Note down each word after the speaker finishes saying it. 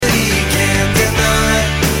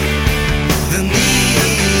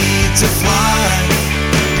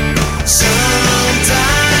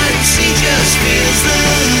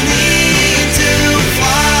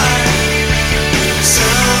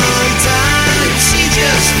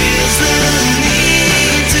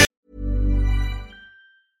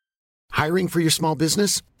Hiring for your small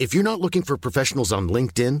business? If you're not looking for professionals on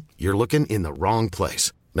LinkedIn, you're looking in the wrong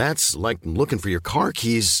place. That's like looking for your car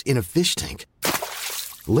keys in a fish tank.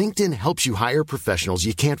 LinkedIn helps you hire professionals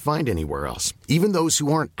you can't find anywhere else, even those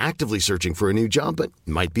who aren't actively searching for a new job but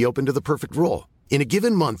might be open to the perfect role. In a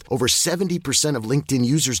given month, over 70% of LinkedIn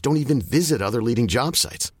users don't even visit other leading job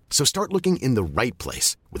sites. So start looking in the right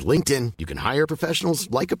place. With LinkedIn, you can hire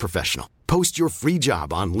professionals like a professional. Post your free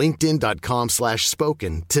job on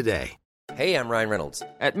linkedin.com/spoken today. Hey, I'm Ryan Reynolds.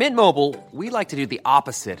 At Mint Mobile, we like to do the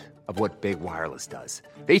opposite of what Big Wireless does.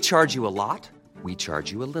 They charge you a lot, we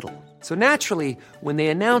charge you a little. So naturally, when they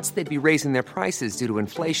announced they'd be raising their prices due to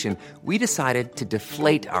inflation, we decided to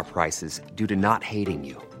deflate our prices due to not hating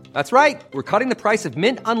you. That's right. We're cutting the price of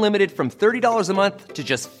Mint Unlimited from $30 a month to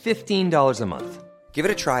just $15 a month. Give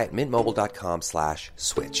it a try at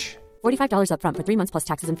mintmobile.com/switch. $45 up front for 3 months plus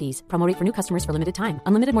taxes and fees. Promo rate for new customers for limited time.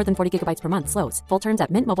 Unlimited more than 40 gigabytes per month. Slows full terms at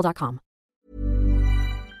mintmobile.com.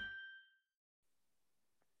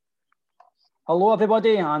 Hello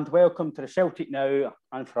everybody and welcome to the Celtic Now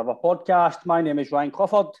and Forever podcast. My name is Ryan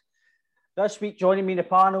Clifford. This week joining me in the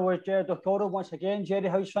panel is Jerry O'Connell once again. Jerry,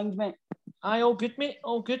 how's things, mate? Aye, all good, mate,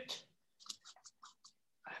 all good.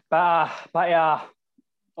 Obviously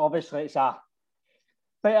it's a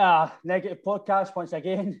bit of a negative podcast once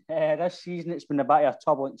again. This season it's been a bit of a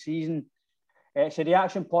turbulent season. It's a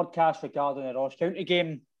reaction podcast regarding the Ross County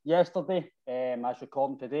game yesterday, as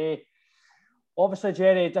recording today. Obviously,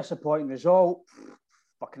 Jerry, disappointing result.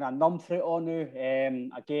 We're kind of numb through it all now.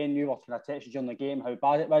 Again, you were kind of texting during the game how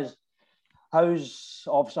bad it was. How was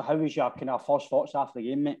your kind of first thoughts after the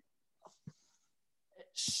game, mate?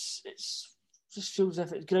 It's just feels as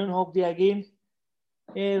if it's Groundhog Day again.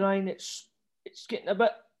 Ryan, it's getting a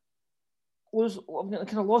bit. I'm getting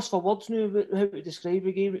kind of lost for words now about how to describe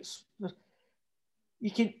the game.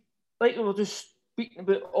 You can, like we were just speaking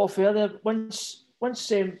about off air there. Once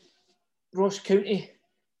Ross County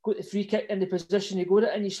got the free kick in the position he got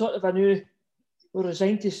it, and you sort of knew were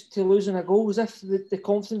resigned to losing a goal, as if the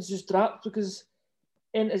confidence just dropped. Because,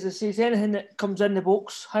 and as I say, anything that comes in the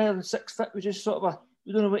box higher than 6 foot, we just sort of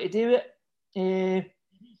we don't know what to do with it.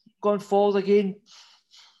 Going forward again,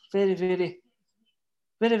 very, very,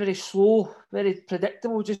 very, very slow, very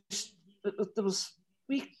predictable. Just there was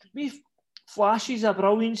wee flashes of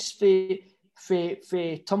brilliance for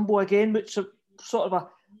Tumbo again, which are sort of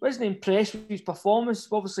wasn't impressed with his performance,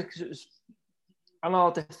 obviously, because it was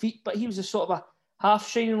another defeat, but he was a sort of a half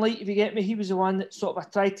shining light, if you get me. He was the one that sort of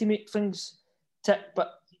tried to make things tick,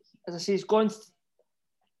 but as I say, he's gone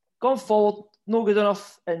forward, no good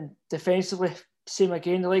enough, and defensively, same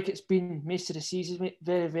again, like it's been most of the season, mate.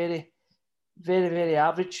 Very, very, very, very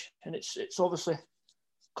average, and it's obviously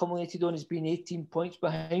culminated on his being 18 points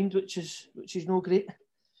behind, which is no great.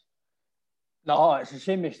 No, it's the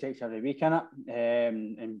same mistakes every week, innit?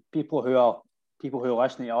 And people who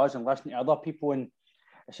listen to us and listen to other people, and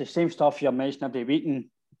it's the same stuff you're mentioning every week,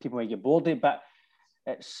 and people might get bored of it, but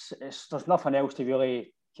it's there's nothing else to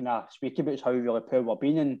really kind of speak about. It's how really poor we've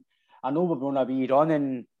been, and I know we're going to be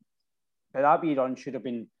running, but that wee run should have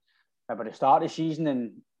been about the start of the season,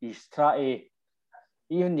 and he's trying to,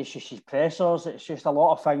 even his pressers, it's just a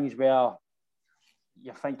lot of things where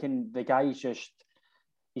you're thinking the guy's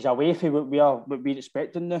he's away from what we're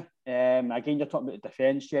expecting now. Again, you're talking about the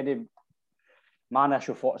defence, Jerry. My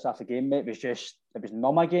initial thoughts after the game, mate, it was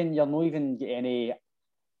numb again. You're not even getting any.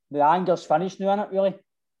 The anger's finished now, isn't it, really?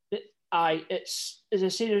 Aye, it's, as I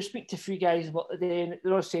say, I was speaking to 3 guys about the day, and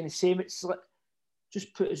they're all saying the same. It's like,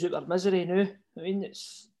 just put us out of our misery now. I mean,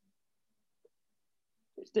 it's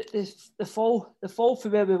the fall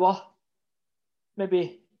from where we were.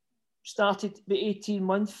 Maybe started about 18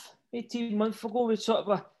 months ago. We sort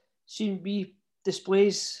of seen wee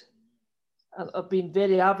displays have been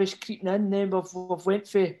very average creeping in. Then we've went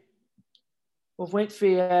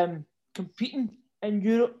for competing in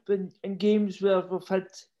Europe in games where we've had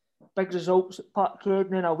big results at Park Road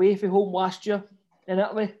and then away from home last year in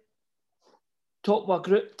Italy. Top of our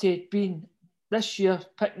group to being this year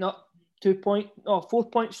picking up 4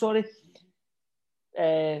 points. Knocked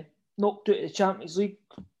out of the Champions League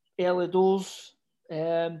early doors.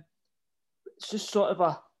 It's just sort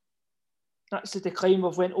of that's the decline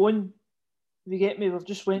we've went on. If you get me, we've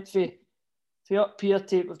just went for up here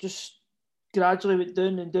to, we've just gradually went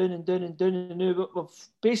down and down and down and down, and now we've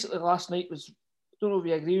basically, last night was, I don't know if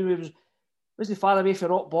you agree with me, wasn't far away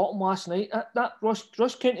from rock bottom last night. That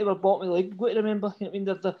Ross County were bottom of the league. You've got to remember, you know what I mean,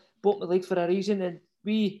 they're the bottom of the league for a reason, and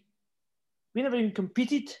we never even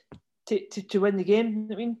competed to win the game. You know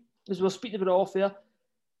what I mean, as we were speaking about it off air,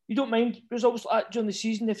 you don't mind results like that during the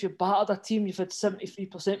season if you've battered a team, you've had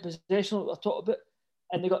 73% possession, like we're talking about.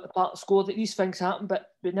 and they got the part score. That these things happen, but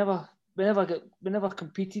we never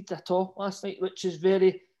competed at all last night, which is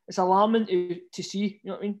it's alarming to see.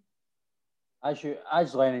 You know what I mean?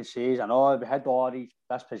 As Lennon says, I know we had all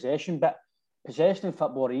this possession, but possession in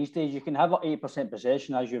football these days, you can have 80%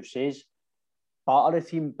 possession, as you've said, batter the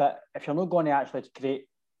team, but if you're not going to actually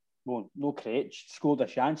score the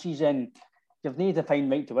chances, then you've need to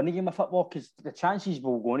find right to win a game of football, because the chances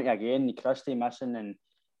will go into again, Christie missing and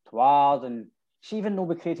Tuard, and see, even though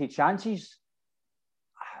we created chances,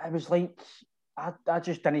 it was like, I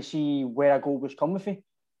just didn't see where a goal was coming from.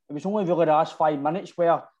 It was only really the last 5 minutes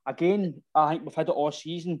where, again, I think we've had it all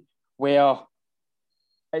season, where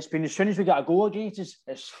it's been as soon as we get a goal against us,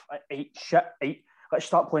 it's let's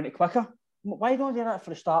start playing it quicker. Why don't they do that for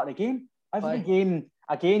the start of the game? Every game,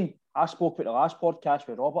 again, I spoke about the last podcast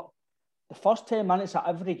with Robert, the first 10 minutes of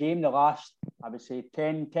every game, the last, I would say,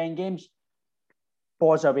 10 games,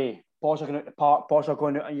 balls away, balls are going out the park, balls are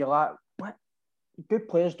going out, and you're like, what? Good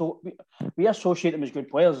players don't, we associate them as good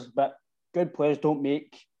players, but good players don't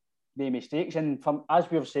make the mistakes. And as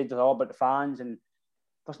we've said all about the fans, and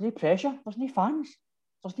there's no pressure, there's no fans,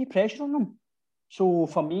 there's no pressure on them. So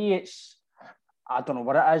for me, I don't know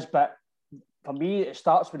what it is, but for me, it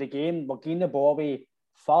starts with the game. We're getting the ball away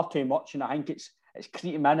far too much, and I think it's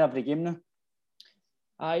creeping in every game now.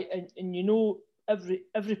 Aye, and you know,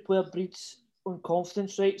 every player breeds on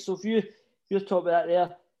confidence, right? So if you're talking about that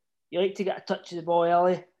there, you like to get a touch of the ball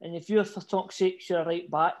early, and if you're, for talk's sake, you're a right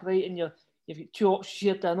back, right, and you've got two options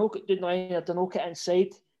here, do I knock it down the line or do I knock it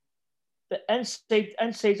inside? But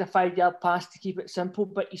inside's a 5-yard pass to keep it simple,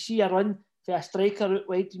 but you see a run for a striker out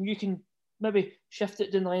wide, and you can maybe shift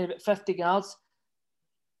it down the line about 50 yards.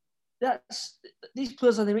 These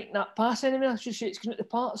players are making that pass anyway. I should say it's going out the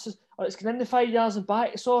park, or it's going in the 5 yards and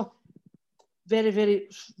back. It's all very, very,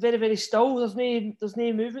 very, very still. There's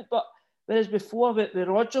no movement. But whereas before with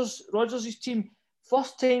Rodgers' team,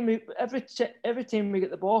 first time every time we get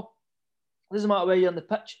the ball, it doesn't matter where you're on the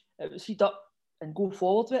pitch, it was feet up and go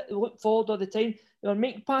forward with it. They look forward all the time. They were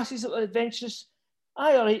making passes that were adventurous.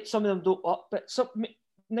 All right, some of them don't work, but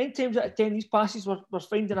 9 times out of 10, these passes were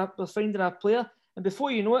finding a player, and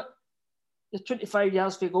before you know it, you're 25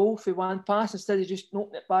 yards for goal for one pass instead of just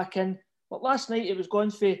knocking it back in. But last night it was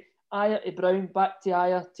going for Ajer to Brown, back to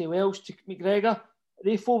Ajer, to Welsh, to McGregor.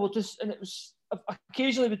 They four were just, and it was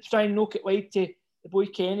occasionally we'd try and knock it wide to the boy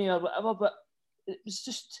Kenny or whatever, but it was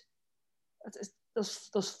just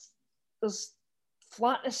there's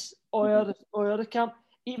flatness or the camp,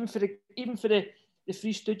 even for the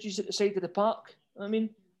three stooges at the side of the park. I mean,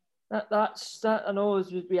 that's I know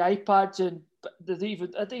with iPads, and but I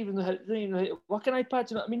don't even know how to work an iPad.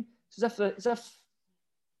 You know what I mean? It's as if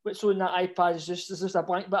what's on that iPad is just a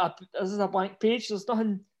blank, but this is a blank page. There's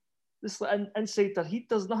nothing. This inside their heat.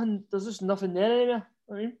 There's nothing. There's just nothing there anymore.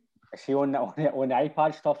 I mean, see on the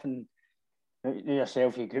iPad stuff, and you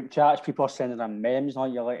yourself, your group chats, people are sending them memes. Now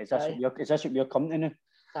you're like, is this what we're coming to now?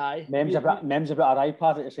 Aye. Memes about our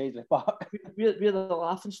iPad at the side of the park. We're the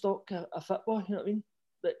laughing stock of football. You know what I mean?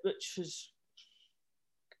 Which is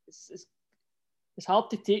it's hard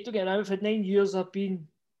to take to get out. For 9 years I've been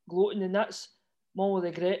gloating, and that's more with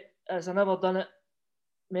regret as I never done it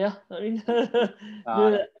more. You know what I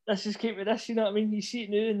mean? Let's just keep with this. You know what I mean? You see it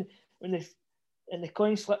now, and when the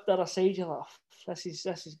coin slipped the other side, you're like, oh, this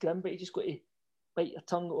is grim. But you just got to bite your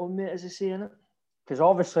tongue on, mate, as they say, innit? Because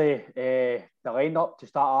obviously the line-up to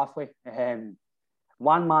start off with,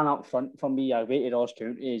 one man up front for me, I rated Ross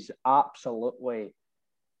County, is absolutely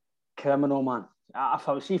criminal, man.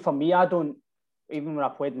 For me, I don't, even when I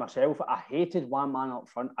played myself, I hated one man up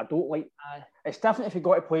front. I don't like. It's different if you're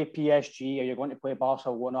going to play PSG or you're going to play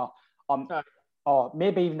Barcelona, or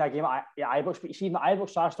maybe even a game at Ibrox. But you see, at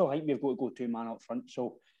Ibrox, I still think we've got to go 2 man up front.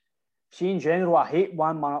 So, see, in general, I hate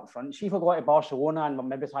 1 man up front. See, if we're going to Barcelona and we're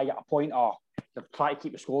maybe trying to get a point, or they're trying to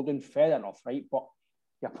keep the score down, fair enough, right? But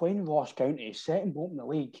you're playing Ross County, second bottom in the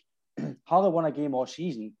league, hardly won a game all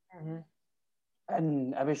season. Mm-hmm.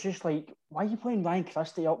 And I was just like, why are you playing Ryan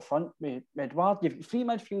Christie up front with Edouard? You've got 3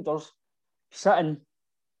 midfielders sitting,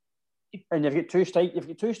 and you've got 2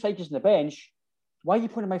 strikers on the bench. Why are you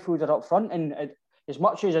putting a midfielder up front? And as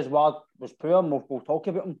much as Edouard was poor, and we'll talk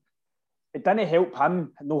about him, it didn't help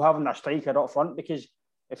him not having a striker up front, because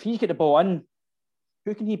if he's got the ball in,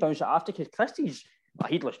 who can he bounce it after? Because Christie's a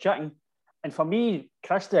heedless chicken. And for me,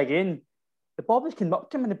 Christie, again, the ball was coming up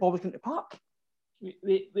to him and the ball was going to the park.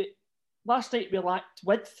 Last night we lacked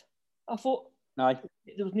width, I thought. Aye.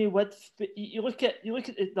 There was no width. But you look at the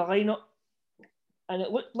lineup, and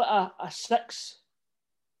it looked like a 6-4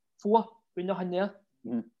 with nothing there.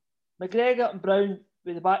 Mm. McGregor and Brown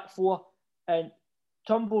with the back 4, and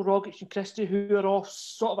Turnbull, Rogic and Christie, who are all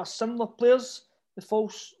sort of a similar players. The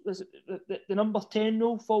false, the number 10,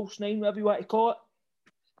 no, false 9, whatever you want to call it.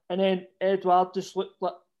 And then Edouard just looked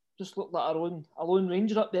like a lone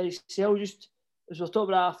ranger up there himself. Just as we're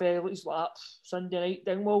talking about AFL, he's like Sunday night,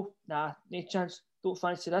 Dingwall. Nah, no chance. Don't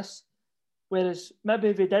fancy this. Whereas maybe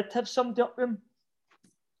if he did have somebody up with him,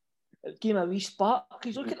 it gave him a wee spark.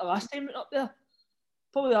 Because look at the last time he went up there.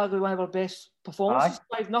 Probably arguably one of our best performances,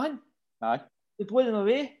 5-0. Aye. They blew them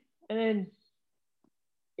away. And then,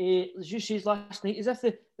 as you said last night, as if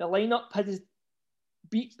the lineup had his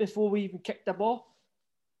beat before we even kicked the ball.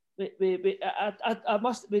 We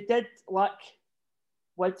did lack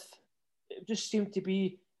width. It just seemed to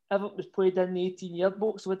be everything was played in the 18-yard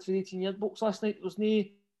box. Width for the 18-yard box last night. There was no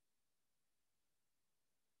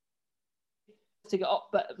to get up,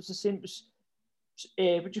 but it was the same. It was,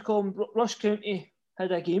 what do you call them? Ross County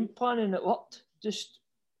had a game plan and it worked. Just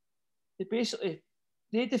they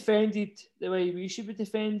defended the way we should be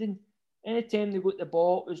defending. Anytime they got the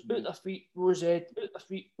ball, it was out their feet, rose head, out their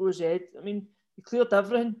feet, rose head. I mean, they cleared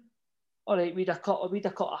everything. All right, we'd a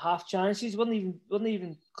couple of half chances. Wasn't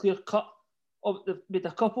even clear cut. With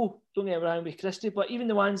a couple, don't get me wrong with Christie, but even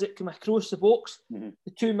the ones that come across the box,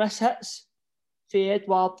 the two miss hits for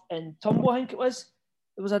Edouard and Turnbull, I think it was.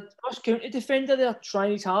 There was a Ross County defender there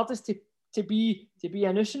trying his hardest to be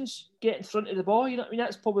a nuisance, get in front of the ball. You know what I mean?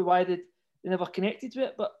 That's probably why they never connected with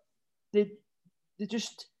it. But they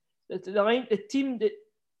just the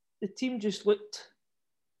team just looked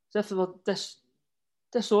as if they were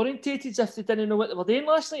disorientated, as if they didn't know what they were doing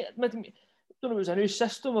last night. I don't know if it was a new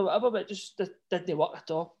system or whatever, but it just didn't work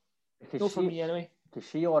at all. Not for me anyway. To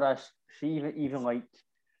see all this, see even like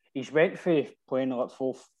he's went for playing like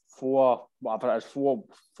 4-4, whatever it is,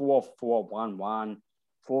 4-4-1-1,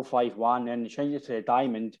 4-5-1, then he changed it to the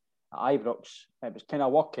diamond at Ibrox. It was kind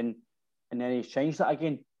of working, and then he's changed it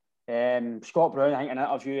again. Scott Brown, I think in an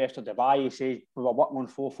interview after Dubai, he says we were working on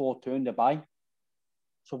 4-4-2 in Dubai.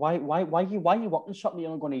 So why are you working something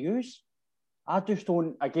you're not going to use? I just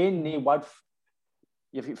don't. Again, you've got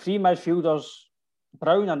three midfielders,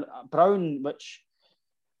 Brown, which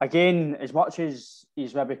again, as much as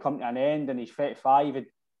he's maybe come to an end and he's 35, and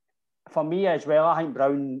for me as well, I think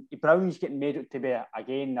Brown's getting made out to be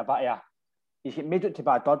again a bit of he's getting made out to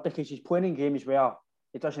be a dud because he's playing in games where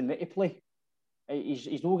he doesn't need to play.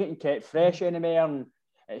 He's not getting kept fresh anymore, and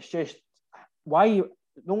it's just why.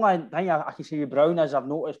 The only thing I can say with Brown is I've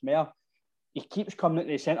noticed more, he keeps coming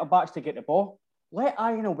to the centre backs to get the ball. Let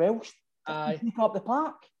Ian and Welsh take up the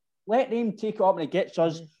park. Let them take it up and it gets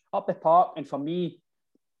us up the park. And for me,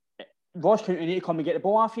 Ross County need to come and get the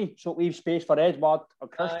ball off you, so it leaves space for Edouard or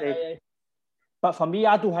Christie. But for me,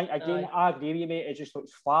 I don't think, again, I agree with you, mate, it just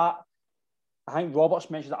looks flat. I think Robert's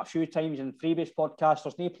mentioned that a few times in previous podcasts.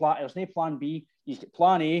 There's no plan B. He's got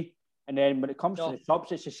plan A. And then when it comes to the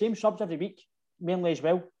subs, it's the same subs every week. Mainly as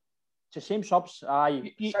well. It's the same subs.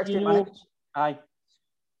 60 minutes. Aye.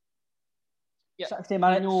 Yeah. 60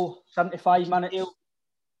 minutes, 75 minutes.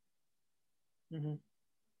 Mm-hmm.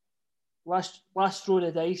 Last throw of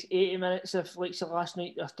the dice, 80 minutes. If, like so last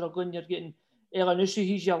night, you're struggling, you're getting Elanusu,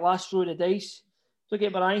 he's your last throw of the dice. Don't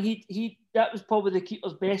get me wrong, that was probably the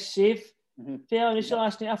keeper's best save. For Elanusu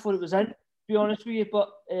last night, I thought it was in, to be honest with you, but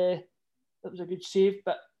it was a good save.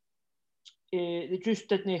 But they just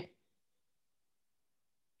didn't.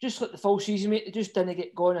 Just like the full season, mate, they just didn't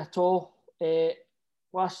get going at all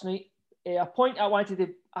last night. A point I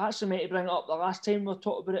actually meant to bring it up the last time we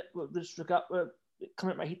talked about it, was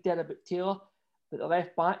coming at my head there about Taylor, but the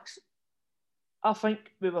left backs. I think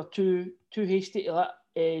we were too hasty to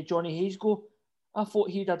let Johnny Hayes go. I thought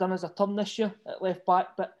he'd have done us a turn this year at left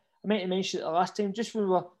back, but I meant to mention it the last time, just when we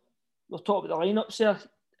were talking about the lineups there.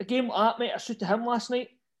 A game like that, mate, I suited him last night,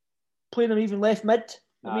 playing him even left mid.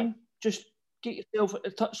 I mean, just get yourself at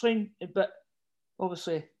the touchline, but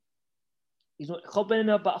obviously he's not at the club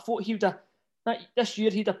anymore. But I thought this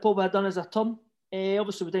year he'd have probably done as a turn.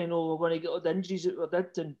 Obviously we didn't know we were going to get all the injuries that we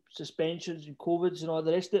did and suspensions and COVIDs and all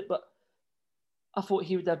the rest of it, but I thought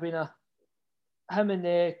he would have been him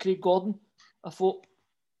and Craig Gordon. I thought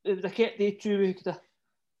if they kept they two, we could have,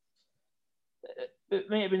 it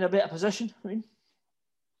might have been a better position. I mean,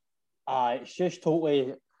 it's just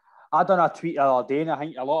totally. I done a tweet the other day, and I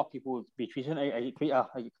think a lot of people would be tweeting. I tweet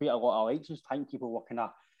a lot of likes. And I think people were kind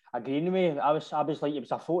of agreeing with me. I was like, it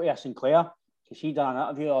was a photo of Sinclair because he done an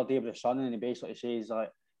interview the other day with the Sun, and he basically says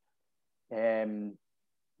like,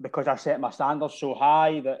 because I set my standards so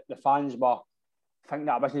high that the fans were thinking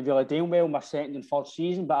that I wasn't really doing well in my second and third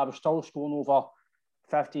season, but I was still scoring over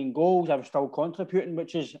 15 goals. I was still contributing,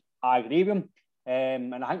 which is I agree with him.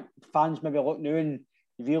 And I think fans maybe look now and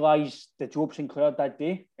you realise the job Sinclair did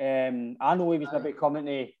do. I know he was maybe coming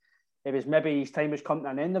to, it was maybe his time was coming to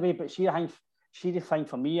an end of it, but see the thing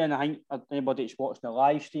for me, and I think anybody that's watching the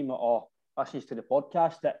live stream or listens to the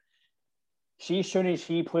podcast, that see as soon as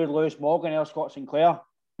he played Lewis Morgan or Scott Sinclair,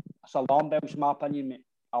 it's alarm bells in my opinion, mate.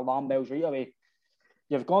 Alarm bells right away.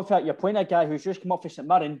 You've gone for it, you're playing a guy who's just come off of St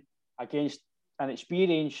Mirren against an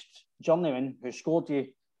experienced journeyman who scored you,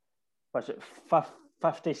 was it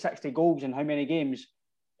 50, 60 goals in how many games?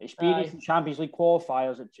 Experience in Champions League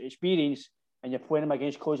qualifiers, experience, and you're playing him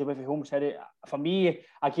against close away from home. For me,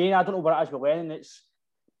 again, I don't know what it is with Lennon.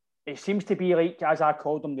 It seems to be like, as I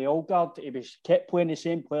called him, the old guard. He was kept playing the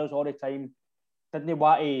same players all the time. Didn't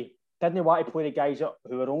want to play the guys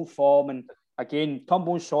who were on form. And again,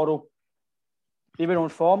 tumble and sorrow. They were on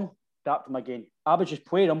form, dapped them again. I would just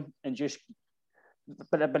play them and just.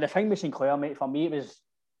 But the thing with Sinclair, mate, for me, it was,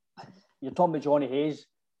 you're talking about Johnny Hayes.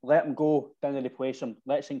 Let him go, then they replace him.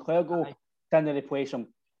 Let Sinclair go, then they replace him.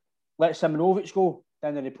 Let Simonovic go,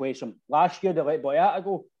 then they replace him. Last year, they let Boyata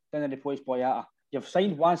go, then they replace Boyata. You've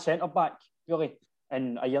signed one centre-back, really,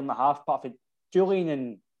 in a year and a half, apart from Julian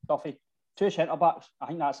and Duffy. 2 centre-backs. I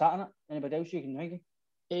think that's that, isn't it? Anybody else you can think of?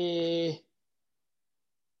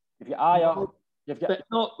 If you Ayer, you've got... But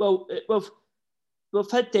no, well, we've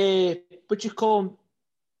had, what do you call him?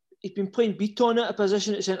 He's been playing Beaton at a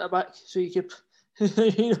position at centre-back, so you could...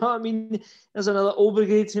 you know what I mean? There's another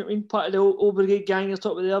Obergrade, you know what I mean? Part of the Obergrade gang on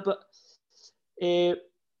top of there, but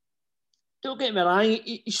don't get me wrong,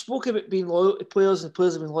 he spoke about being loyal to players and the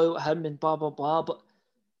players have been loyal to him and blah, blah, blah, but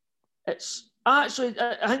it's actually,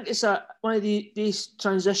 I think it's one of these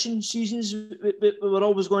transition seasons we're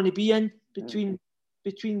always going to be in between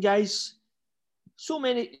guys. So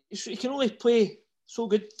many, you can only play so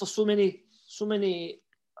good for so many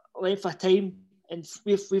length of time, and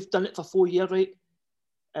we've done it for 4 years, right?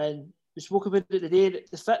 And we spoke about it today.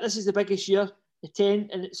 The fitness is the biggest year, the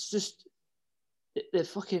 10, and it's just the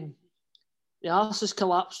arse has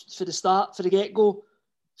collapsed for the start, for the get-go,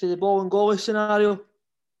 for the ball and goalie scenario.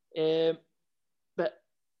 But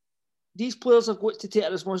these players have got to take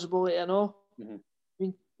a responsibility and all. Mm-hmm. I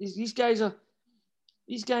mean, these guys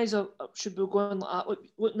should be going like that.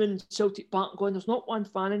 Looking in Celtic Park going, there's not one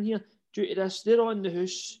fan in here due to this. They're on the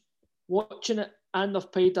house watching it, and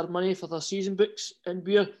they've paid their money for their season books, and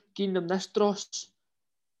we're giving them this dross.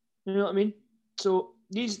 You know what I mean? So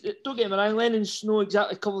don't get me wrong, Lennon's not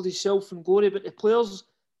exactly covered himself in glory, but the players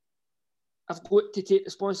have got to take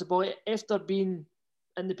responsibility after being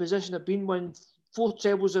in the position of being winning 4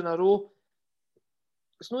 trebles in a row.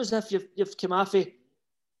 It's not as if you've come off of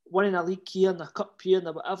winning a league here and a cup here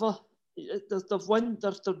and whatever. They've won.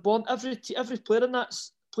 They're born. Every player in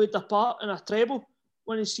that's played their part in a treble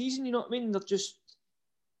winning season. You know what I mean? They've just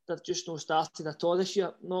not started at all this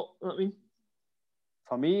year. No, you know what I mean?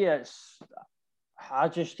 For me, I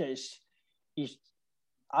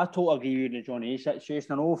totally agree with the Johnny Hayes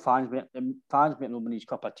situation. I know fans make nobody's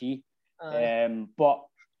cup of tea, but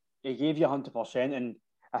he gave you 100%, and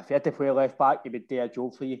if he had to play left back, he would do a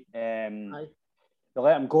job for you. They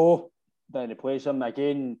let him go, then replace him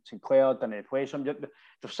again. Sinclair, then replace him.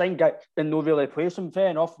 They've signed guys and no really replace him. Fair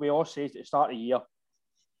enough. We all said at the start of the year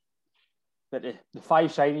that the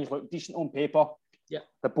 5 signings look decent on paper. Yeah.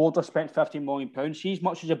 The board has spent £15 million. See, as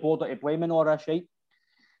much as the board are to blame in all this, right?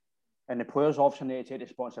 And the players obviously need to take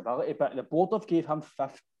responsibility, but the board have gave him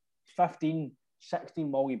 15,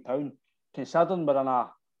 16 million pounds, considering we're in a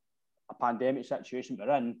pandemic situation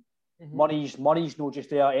we're in. Mm-hmm. Money's not just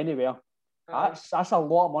there anywhere. That's a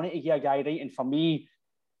lot of money to give a guy, right? And for me,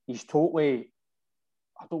 he's totally,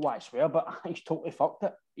 I don't want to swear, but he's totally fucked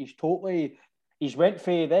it. He's went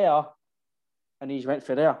for there and he's went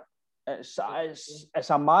for there. It's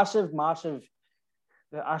a massive. When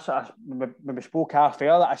we spoke half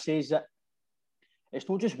earlier, I says that it's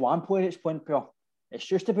not just one player that's playing poor. It's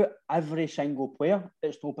just about every single player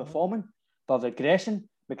that's not performing. They're regressing.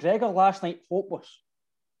 McGregor last night, hopeless.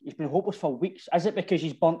 He's been hopeless for weeks. Is it because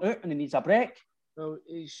he's burnt out and he needs a break? Well,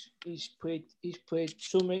 he's played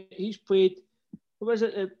so many. He's played, what was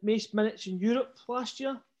it, the most minutes in Europe last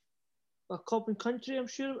year? A club and country, I'm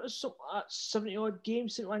sure it was something like that, 71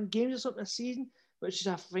 games or something a season, which is,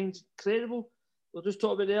 I find, incredible. We'll just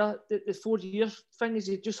talk about there, the 4-year thing is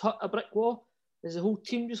he just hit a brick wall. There's a whole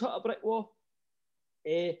team just hit a brick wall.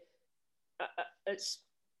 They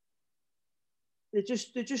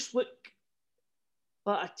just look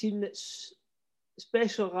like a team that's,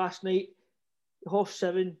 especially last night,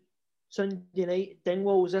 7:30, Sunday night,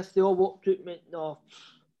 Dingwall, as if they all walked out and went, no.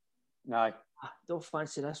 I don't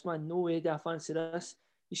fancy this, man. No way do I fancy this.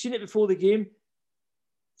 You seen it before the game.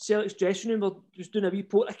 Celtic's dressing room were just doing a wee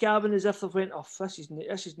porta cabin as if they went, oh, this is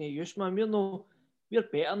no use, man. We're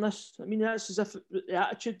better than this. I mean, that's as if the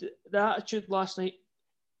attitude last night.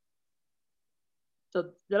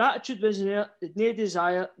 Their attitude wasn't there. They had no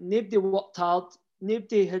desire. Nobody worked hard. There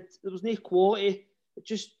was no quality.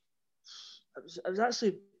 I was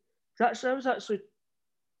actually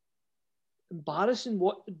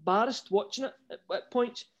embarrassed watching it at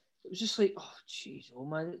points. It was just like, oh, jeez, oh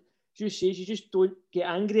man. You just don't get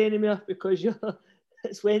angry anymore because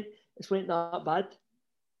it's went that bad.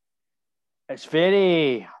 It's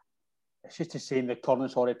just the same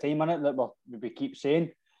recurrence all the time, isn't it, that we keep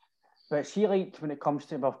saying. But see, like, when it comes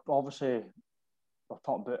to, obviously, we're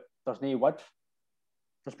talking about there's no width.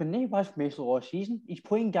 There's been no width most of the last season. He's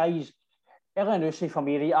playing guys, Elyounoussi for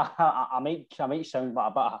me, right? I might sound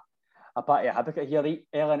like a bit of a hypocrite here,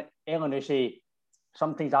 right? Elyounoussi,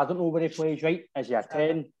 sometimes I don't know where he plays, right? Is he a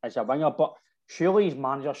 10? Is he a winger? But surely his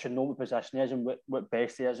manager should know what position he is and what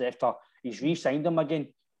best he is after he's re-signed him again.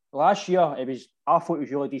 Last year, I thought he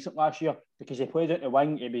was really decent last year because he played out the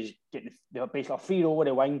wing. He was getting basically a free roll with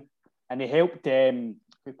the wing, and he helped. Who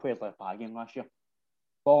played left back again last year?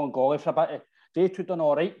 Bolingoli for a bit. They two done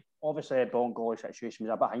all right. Obviously, Bolingoli's situation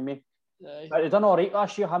was a bit behind me. Aye. But they done all right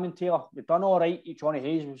last year, him and Taylor. They done all right. Johnny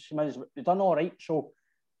Hayes, they done all right. So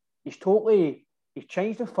he's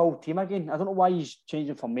changed the full team again. I don't know why he's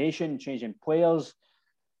changing formation, changing players.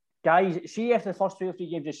 Guys, see after the first 2 or 3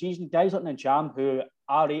 games of the season, guys like Ntcham, who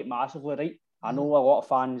I rate massively, right? I know a lot of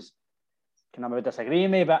fans can disagree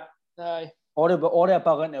with me, but all the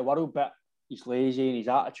ability in the world, but he's lazy and his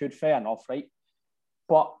attitude, fair enough, right?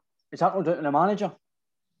 But is that not down to the manager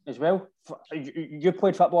as well? You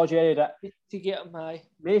played football, Jerry, that to get him high.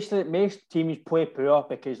 Most teams play poor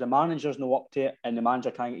because the manager's not up to it and the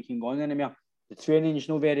manager can't get him going anymore. The training's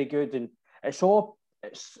not very good, and it's not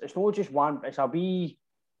just one.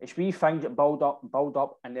 It's wee things that build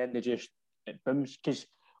up, and then it booms. Because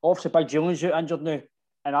obviously, Big Julian's out injured now,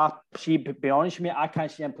 and be honest with me, I can't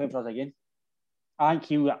see him playing for us again. I think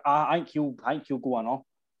he'll go on off.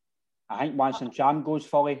 I think once Ntcham goes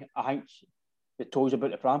fully, I think the toes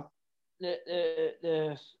about the pram.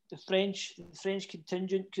 The French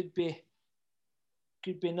contingent could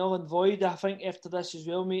be null and void. I think after this as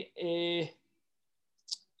well, mate.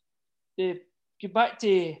 Get back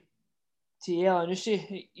to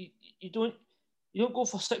Elyounoussi. You don't go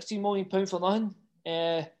for £16 million for nothing.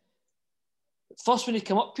 First when he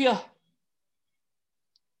came up here,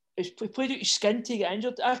 he played out his skin to get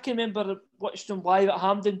injured. I can remember watching him live at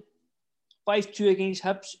Hampden, 5-2 against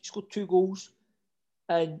Hibs. He scored 2 goals,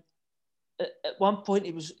 and at one point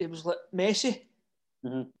he was like Messi.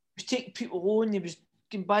 Mm-hmm. He was taking people on. He was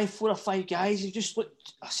getting by 4 or 5 guys. He just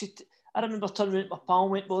looked. I remember turning around to my pal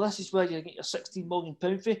and went, well, this is where you get your £16 million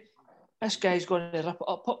fee. This guy's going to rip it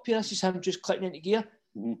up here. This is him just clicking into gear.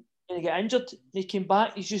 Mm-hmm. And he got injured. He came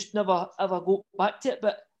back. He's just never, ever go back to it.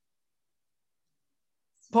 But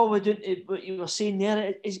probably doing what you were saying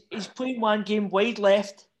there, he's playing one game wide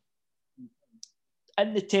left,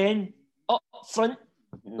 in the 10, up front.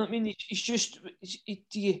 Mm-hmm. I mean,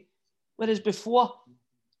 whereas before,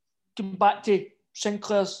 come back to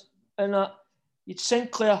Sinclair's and that, you'd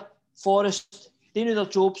Sinclair, Forrest, they knew their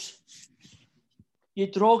jobs. You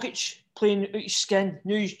had Rogic playing out his skin,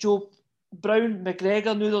 knew his job. Brown,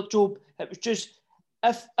 McGregor knew their job. It was just,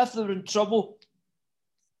 if they were in trouble,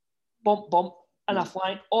 bump, and a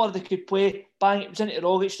flank, or they could play, bang, it was into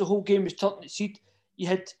Rogic, the whole game was turned its head. You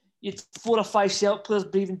had 4 or 5 Celtic players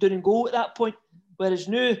breathing down and goal at that point, whereas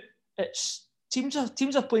now, it's teams are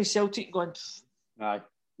playing Celtic and going, aye.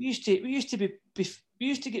 We used to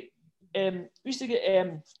get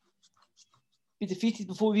be defeated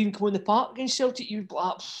before we even come on the park against Celtic. You'd be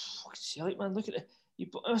like, Celtic, man, look at it. You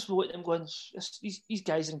must be looking at them going, these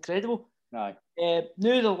guys are incredible. Aye. Now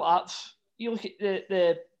they're like, you look at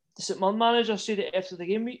the St Mirren manager said it after the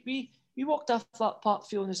game. We walked off that park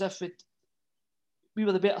feeling as if we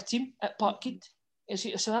were the better team at Parkhead.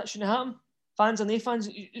 So that shouldn't happen. Fans and no fans,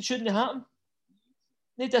 it shouldn't happen.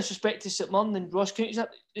 No disrespect to St Mirren and Ross County,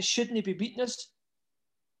 they shouldn't be beating us.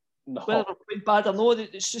 No. Whether we're playing bad or no,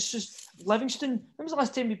 it's just Livingston. When was the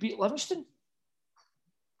last time we beat Livingston?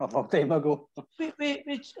 A long time ago.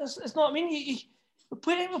 It's not. I mean,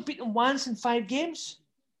 we've beaten them once in 5 games.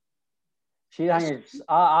 See, the thing is,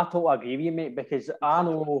 I totally agree with you, mate, because I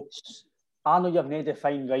know you've made the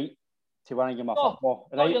fine right to win a game of football,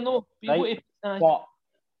 right? You know, right? But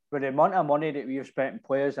with the amount of money that we've spent in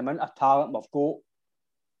players, the amount of talent we've got,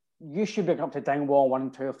 you should be going up to Dingwall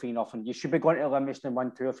 1-2 or 3-0. You should be going to Livingston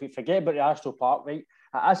 1-2 or 3. Forget about the Astro Park, right?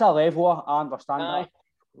 As a leveler, I understand that.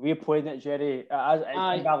 we're playing it, Jerry,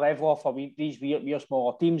 it's a level for these we're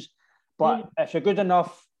smaller teams. But if you're good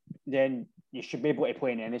enough, then you should be able to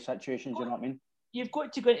play in any situations, you know what I mean? You've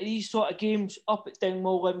got to go into these sort of games up at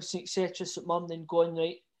Dingwall, Livingston, etc., St Mirren, and going,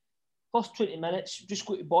 right, first 20 minutes, just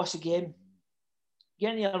go to boss a game.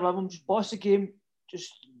 Get into your rhythm, just boss a game.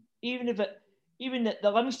 Just, even the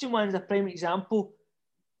Livingston one is a prime example.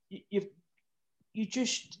 You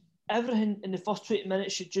just, everything in the first 20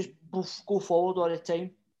 minutes should just go forward all the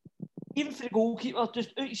time. Even for the goalkeeper,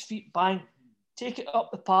 just out his feet, bang, take it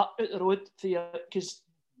up the park, out the road for you. Because,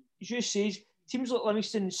 as you say, teams like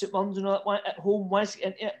Livingston and St Mirren and all that at home, once get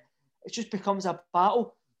into it, it just becomes a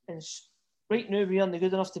battle. And right now, we aren't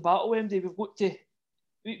good enough to battle with them. We've got to,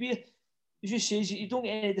 as you say, you don't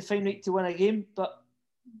get any defined right to win a game, but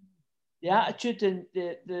the attitude and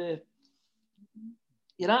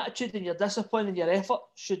your attitude and your discipline and your effort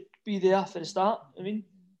should be there for the start. I mean,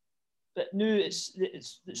 but now it's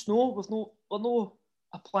no, we're no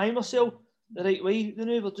applying ourselves the right way. You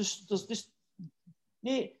know,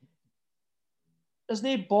 there's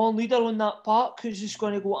no born leader on that park who's just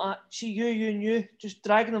going to go at see you and you, just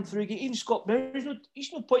dragging them through. Even Scott Brown,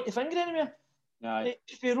 he's no point the finger anywhere. No.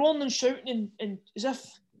 If we're rolling and shouting and as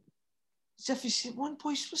if he's one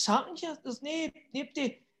boys, what's happening here? There's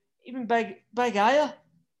nobody, even Big Aya,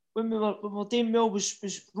 when Dame Mill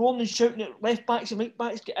was rolling and shouting at left backs and right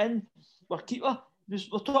backs get in, our keeper. We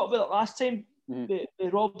were talking about it last time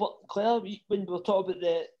with Robert Clare when we were talking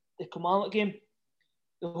about the Kilmarnock game,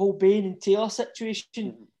 the whole Bain and Taylor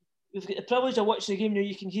situation. We've got the privilege of watching the game now.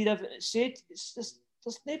 You can hear everything it's said. There's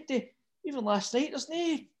nobody. Even last night,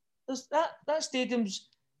 there's that stadium's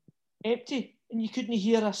empty, and you couldn't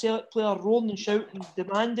hear a Celtic player rolling and shouting,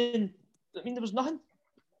 demanding. I mean, there was nothing.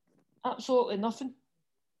 Absolutely nothing.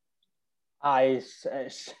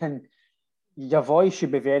 It's your voice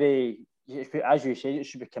should be very, as you say, it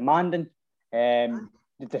should be commanding. The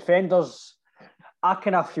defenders, I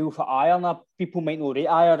kind of feel for Iron. People might not rate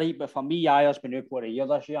Iron right, but for me, Ayer's been out for a year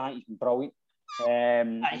this year. I think he's been brilliant.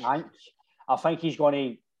 I think he's going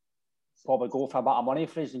to probably go for a bit of money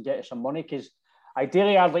for us and get some money, because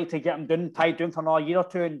ideally I'd like to get him tied down for another year or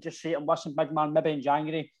two and just say to him, listen, big man, maybe in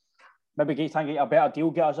January, maybe get a better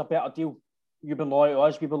deal, get us a better deal. You've been loyal to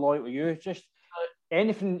us, we've been loyal to you. Just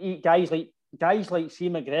anything, guys like C.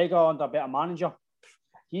 McGregor under a better manager,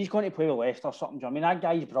 he's going to play with Leicester or something. I mean, that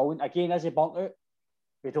guy's brilliant. Again, is he burnt out?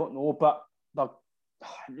 We don't know, but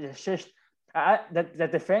it's just the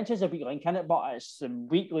defence is a weak link in it, but it's a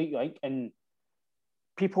weak link. And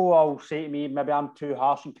people will say to me, maybe I'm too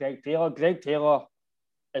harsh on Greg Taylor. Greg Taylor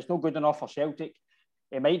is not good enough for Celtic.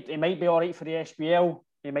 He might be all right for the SPL.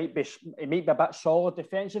 He might be a bit solid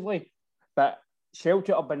defensively, but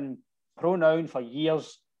Celtic have been pronoun for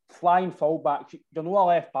years, flying fullbacks. You're not a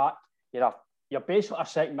left back. You're basically a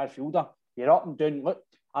second midfielder. You're up and down. Look,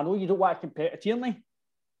 I know you don't want to compete with Tierney,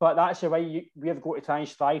 but that's the way we've got to try and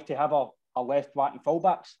strive to have a left back and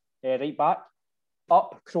fullbacks, right back,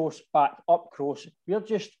 up, cross, back, up, cross. We're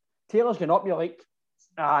just, Taylor's going up, you're like,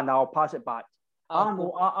 no, I'll pass it back.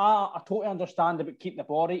 I totally understand about keeping the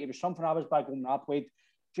ball right. It was something I was big on when I played.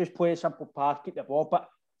 Just play a simple pass, keep the ball, but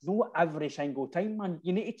not every single time, man.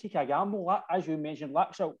 You need to take a gamble. As you mentioned,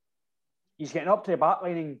 Laxalt, he's getting up to the back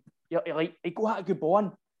line and you're like, he go at a good ball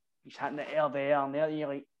and he's hitting it there and there. You're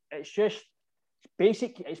like, it's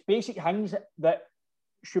basic things that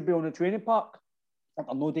should be on the training park and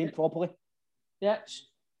are not doing properly. Yeah,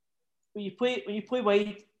 when you play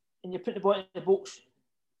wide and you put the ball in the box,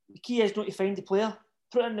 the key is not to find the player.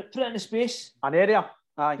 Put it in the space. An area.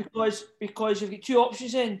 Aye. Because you've got two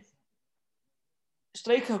options in.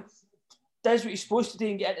 Striker does what he's supposed to do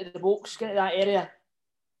and get into the box, get into that area,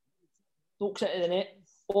 knocks it into the net,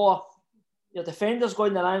 or your defender's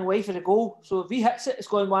going the wrong way for the goal. So if he hits it, it's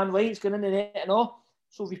going one way, it's going in the net and all.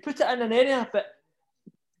 So if you put it in an area, but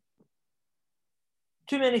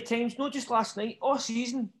too many times, not just last night, all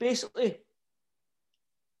season, basically,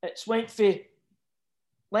 it's went for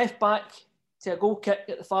left back to a goal kick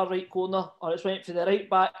at the far right corner, or it's went for the right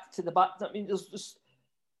back to the back. I mean, there's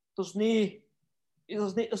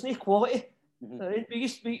no quality. Mm-hmm. We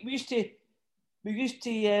used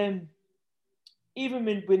to even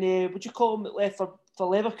when would you call him that left for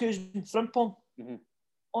Leverkusen, Frimpong,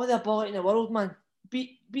 all the ability in the world, man.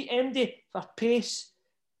 Beat MD for pace,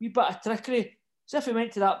 wee bit of trickery. As if he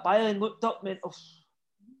went to that byline, looked up and went, oh,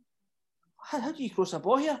 how do you cross a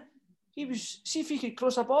ball here? See if he could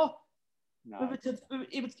cross a ball. No.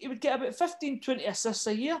 He would get about 15-20 assists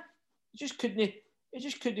a year. He just couldn't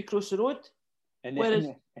cross the road. And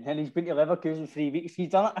then he's been to Leverkusen 3 weeks. He's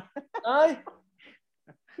done it. Aye.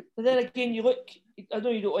 But then again, you look. I know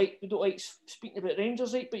you don't like speaking about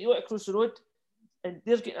Rangers, right? But you look across the road, and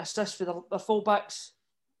they're getting assists for their full-backs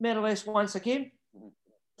more or less once a game.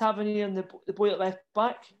 Tavernier and the boy at left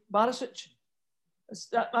back, Barisic.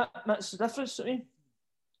 That's the difference. I mean,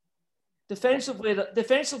 defensively,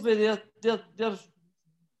 they're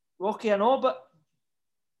rocky and all, but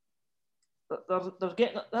they're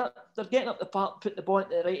getting up the park, putting the ball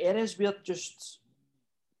into the right areas. We're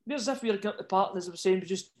as if we're getting up the park, and as I was saying,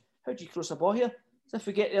 just how do you cross a ball here? As if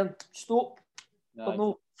we get there and stop. We're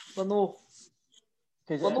not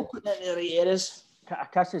putting it in the right areas. I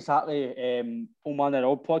guess exactly. On one of the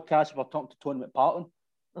old podcasts, we were talking to Tony McPartlin.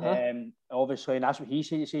 Obviously, and that's what he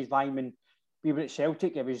said. He says, Ryan, when we were at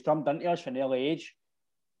Celtic, it was drummed into us from an early age.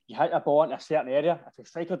 You hit a ball into a certain area. If the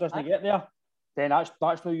striker doesn't get there, then that's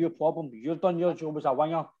not your problem. You've done your job as a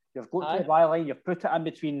winger. You've got to the byline. You've put it in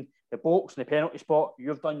between the box and the penalty spot.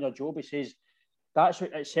 You've done your job. He says, that's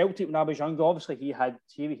what at Celtic when I was younger. Obviously, he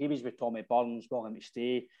was with Tommy Burns, William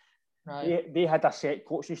McStay. They had a set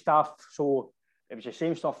coaching staff, so it was the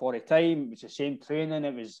same stuff all the time. It was the same training.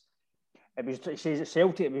 It says at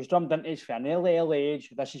Celtic, it was drummed into us from an early age.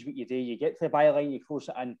 This is what you do. You get to the byline, you close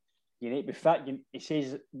it in, you need to be fit. He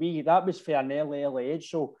says that was for an early age.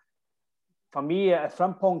 So for me, if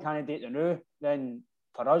Frimpong can't date the new, then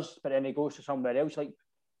for us, but then he goes to somewhere else. Like,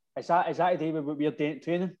 is that a day what we're doing at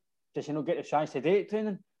training? Does he not get the chance to date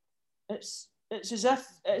training? It's as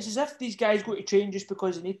if these guys go to train just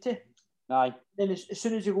because they need to. Aye. Then as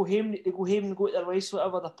soon as they go home and go to their race,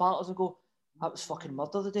 whatever, their partners, and go, that was fucking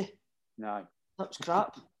murder today. Aye. That was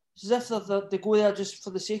crap. It's as if they go there just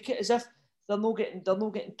for the sake of it, as if they're not getting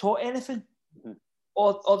taught anything,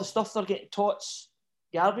 or the stuff they're getting taught's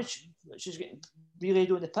garbage, which is getting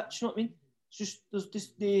relayed on the pitch. You know what I mean? It's just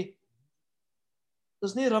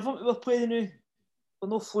there's no rhythm to we're playing now. We're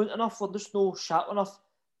not fluent enough. We're just no sharp enough.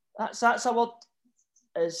 That's a word.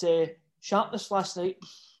 Is sharpness last night?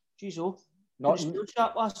 Jeez, not still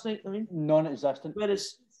sharp last night. I mean, non-existent.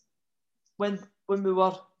 Whereas when we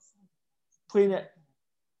were playing it,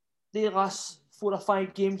 the last 4 or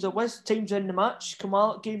 5 games, there was times in the match.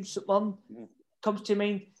 Kamal games that one comes to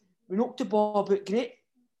mind. We knocked the ball about great,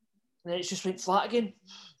 and then it just went flat again.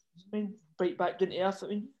 I mean, right back down to earth. I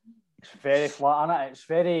mean, it's very flat, isn't it? It's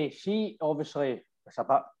very. See, obviously, it's a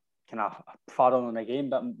bit kind of far on in the game,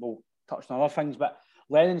 but we'll touch on other things. But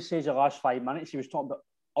Lennon says the last 5 minutes he was talking about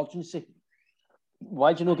urgency.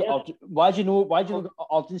 Why do you not get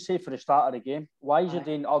urgency for the start of the game? Why is you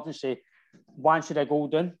doing urgency once the goal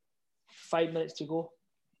done? 5 minutes to go.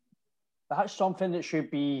 That's something that should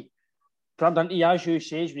be drummed into, as you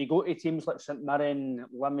say, when you go to teams like St Mirren,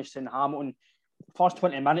 Livingston, Hamilton, first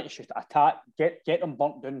 20 minutes just attack, get them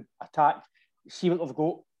burnt down, attack, see what they've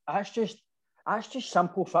got. That's just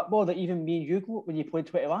simple football that even me and you got when you played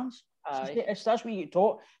 21s. That's what you get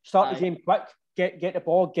taught. Start the game quick, get the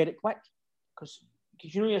ball, get it quick. Because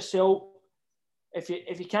you know yourself, if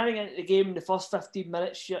you can't get into the game in the first 15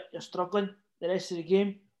 minutes, you're struggling the rest of the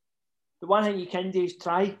game. The one thing you can do is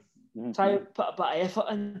try put a bit of effort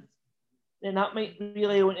in. Then that might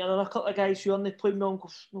relay on to another couple of guys who only play me on. Go,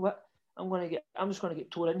 you know what? I'm just going to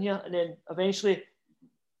get torn in here, and then eventually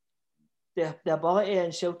the ability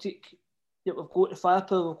in Celtic that we've got, the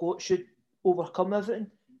firepower we've got, should overcome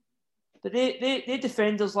everything. But they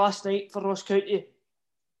defenders last night for Ross County,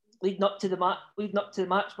 leading up to the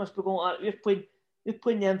match, must be going like, we're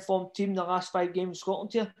playing the informed team the last 5 games in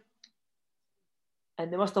Scotland here,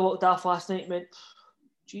 and they must have looked off last night and went,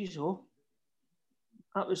 geez,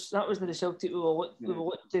 that wasn't the Celtic we were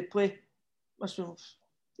looking to play.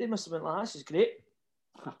 They must have been like, this is great.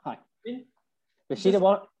 But see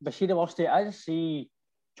the worst it is. See,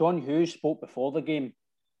 John Hughes spoke before the game,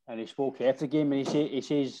 and he spoke after the game, and he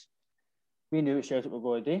says, we knew what Celtic were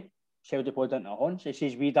going to do. Celtic played into the horns. He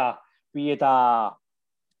says we had a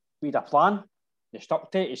plan. They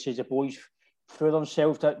stuck to it. He says the boys threw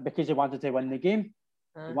themselves because they wanted to win the game.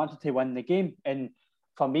 They wanted to win the game. And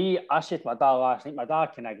for me, I said to my dad last night, my dad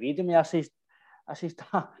can agree with me. I says,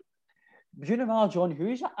 Dad, do you know John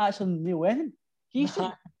Hughes? That's Neil Lennon. He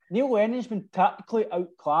said Neil Lennon's been tactically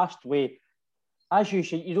outclassed with, as you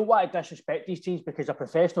say, you don't want to disrespect these teams because they're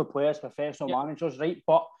professional players, professional managers, right?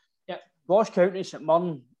 But Ross County, St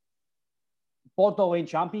Mirren, borderline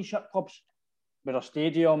championship clubs with their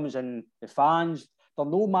stadiums and the fans, they're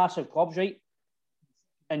no massive clubs, right?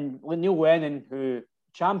 And Neil Lennon, who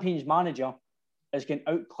Champions manager, is getting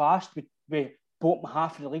outclassed with bottom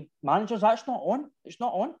half of the league managers. That's not on. It's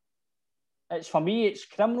not on. It's, for me, it's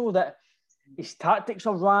criminal that his tactics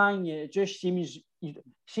are wrong. It just seems,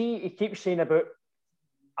 he keeps saying about,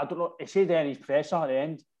 I don't know, he said there in his presser at the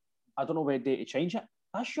end, I don't know where to change it.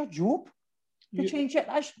 That's your job. to change it.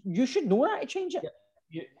 You should know that to change it.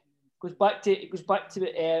 It goes back to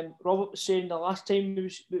what Robert was saying the last time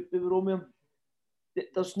we were on with him.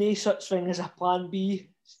 There's no such thing as a plan B.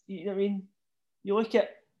 You know what I mean? You look at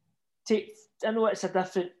I know it's a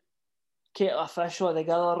different kettle of fish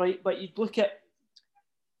altogether, right? But you'd look at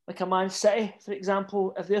like a Man City, for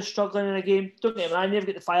example, if they're struggling in a game, don't get me wrong, they've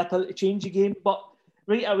got the firepower to change the game, but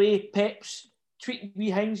right away, Pep's tweeting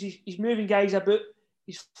wee things, he's moving guys about,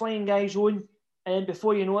 he's flying guys on, and then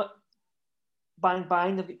before you know it, bang,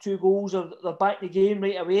 bang, they've got 2 goals, or they're back in the game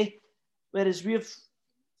right away. Whereas as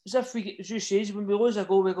you say, when we lose a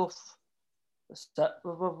goal, we go, that's it,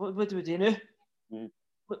 what do we do now?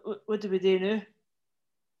 What do we do now?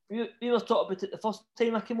 We were talking about it the first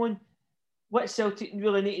time I came on. What Celtic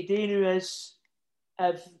really need to do now is,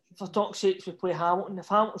 if for talk's sake we play Hamilton, if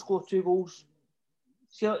Hamilton score 2 goals,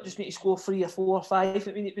 Celtic just need to score 3 or 4 or 5.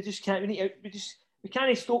 I mean, we just can't. We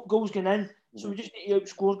can't stop goals going in. So we just need to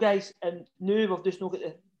outscore guys. And now we've just not got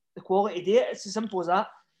the quality to do it. It's as simple as that.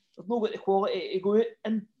 We've not got the quality to go out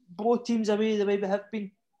and blow teams away the way we have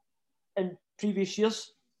been in previous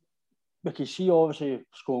years. Because she obviously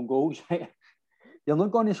scoring goals, right? You're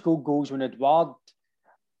not going to score goals when Edouard.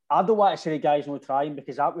 I don't want to say the guy's not trying,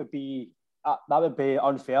 because that would be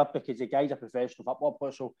unfair, because the guy's a professional football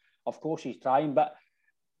player, so of course he's trying. But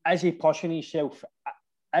is he pushing himself?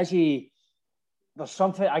 Is he? There's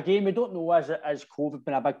something again. We don't know. Has COVID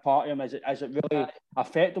been a big part of him? Is it really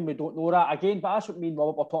affect him? We don't know that again. But that's what me and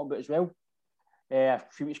Robert were talking about as well. A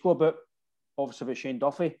few weeks ago about Shane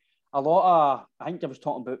Duffy. I think I was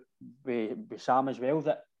talking about with Sam as well,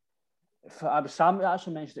 that Sam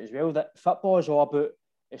actually mentioned it as well, that football is all about,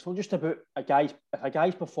 it's not just about if a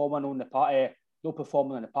guy's performing on the park, no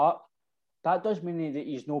performing in the park, that does mean that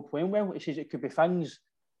he's not playing well. He says it could be things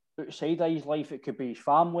outside of his life, it could be his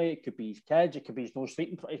family, it could be his kids, it could be his no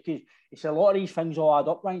sleeping. He says a lot of these things all add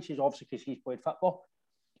up, right? He says obviously because he's played football,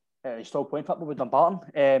 he's still playing football with Dumbarton,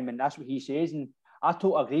 and that's what he says, and I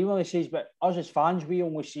totally agree with him. He says, but us as fans, we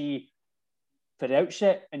only see for the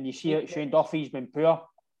outset, and you see Shane Duffy's been poor,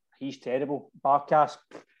 he's terrible. Barkas,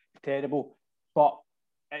 terrible. But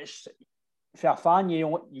it's for a fan,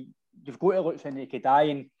 you've got to look for Naked Eye,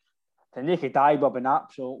 and the Naked Eye we've been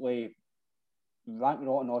absolutely ranking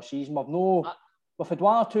rotten all season. We've had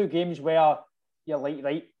 1 or 2 games where you're like,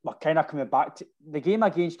 right, we're kind of coming back to the game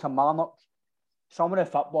against Kilmarnock. Some of the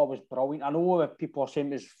football was brilliant. I know people are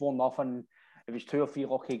saying it was 4-0. It was 2 or 3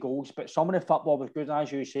 lucky goals, but some of the football was good, and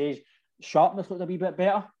as you say, sharpness looked a wee bit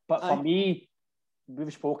better. But for me,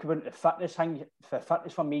 we've spoken about the fitness thing. The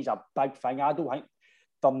fitness for me is a big thing. I don't think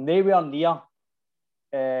they're nowhere near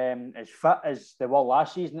as fit as they were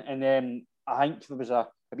last season. And I think there was a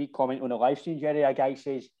wee comment on the live stream, Jerry. A guy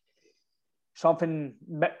says something,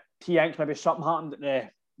 he thinks maybe something happened at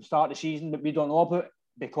the start of the season that we don't know about,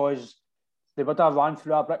 because they would have run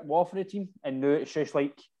through a brick wall for the team, and now it's just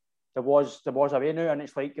like there was a way now, and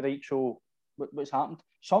it's like, right, so what's happened?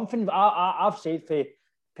 Something I've said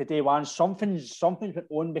for day one, something's been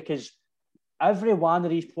on, because every one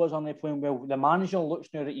of these players are playing well. The manager looks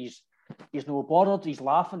now that he's no bothered, he's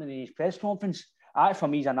laughing in his press conference. That for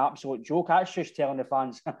me is an absolute joke. That's just telling the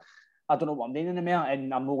fans, I don't know what I'm doing anymore,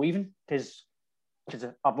 and I'm not leaving because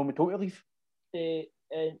I've not been told to leave.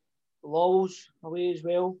 And Lawwell's away as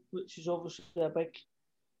well, which is obviously it's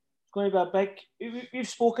going to be a big. We've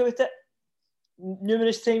spoken about it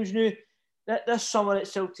numerous times now. This summer at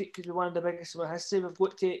Celtic could be one of the biggest in our history. We've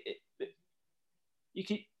got to,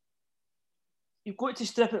 you've got to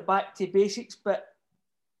strip it back to basics, but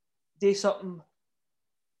do something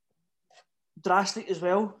drastic as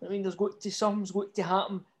well. I mean, something's got to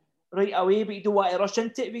happen right away, but you don't want to rush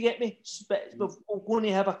into it, if you get me. But we're going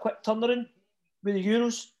to have a quick turnaround with the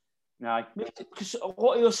Euros. Aye. Because a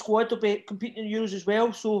lot of your squad will be competing in Euros as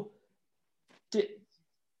well, so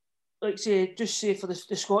just say for the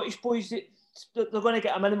Scottish boys, they're going to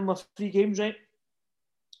get a minimum of 3 games, right?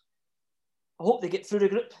 I hope they get through the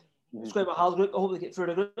group. It's going to be a hard group. I hope they get through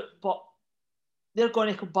the group, but they're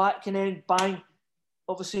going to come back and then bang.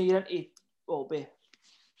 Obviously, you're into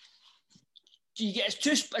do you get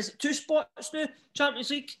two spots now? Champions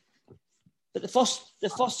League, but the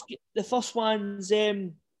first one's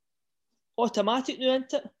automatic now,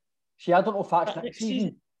 isn't it? See, I don't know if that's next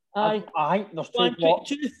season. Aye. I think there's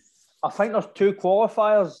two. I think there's 2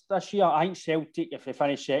 qualifiers this year. I think Celtic, if they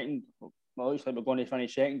finish second, well, it looks like we're going to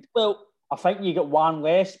finish second. Well, I think you get 1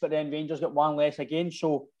 less, but then Rangers get 1 less again.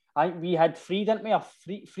 So I think we had 3, didn't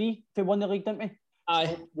we? Three to win the league, didn't we? Aye.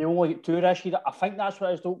 So they only get 2 this year. I think that's what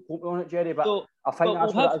it is. Don't quote me on it, Jerry, but I think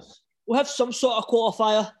that's what it is. We'll have some sort of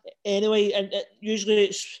qualifier anyway, and usually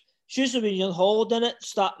it's it's usually when you're on holiday, in it,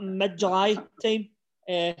 starting mid-July time.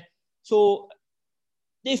 So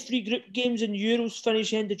the 3 group games in Euros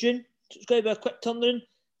finish end of June. So it's going to be a quick turnaround.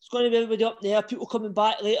 It's going to be everybody up there, people coming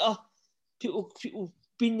back later, people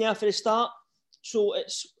being there for the start. So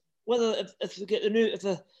it's whether if we get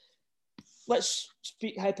let's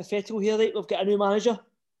speak hypothetical here, right? We've got a new manager.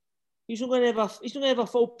 He's not going to have a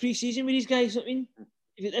full pre-season with these guys. I mean,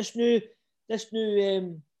 you've got this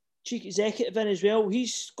new chief executive in as well.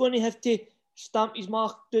 He's going to have to stamp his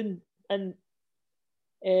mark down in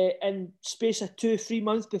space of 2-3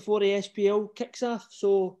 months before the SPL kicks off.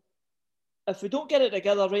 So if we don't get it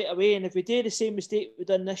together right away, and if we do the same mistake we've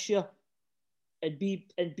done this year, and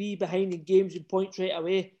be behind in games and points right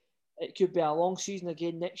away, it could be a long season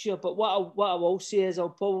again next year. But what I will say is I'll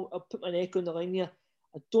put my neck on the line here.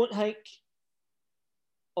 I don't think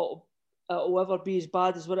it'll ever be as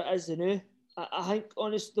bad as what it is now. I think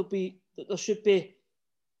honestly there should be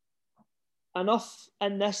enough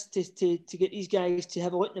in this to get these guys to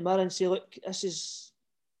have a look in the mirror and say, look, this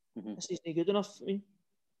isn't good enough. I mean,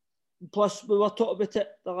 plus we were talking about it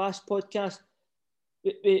the last podcast.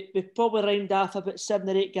 We probably round off about 7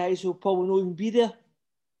 or 8 guys who'll probably not even be there.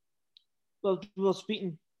 Well, we were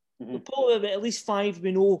speaking. We'll probably have at least 5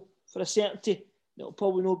 we know for a certainty that'll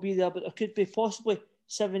probably not be there, but there could be possibly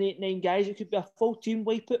 7, 8, 9 guys. It could be a full team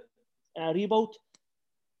wipeout and a rebuild.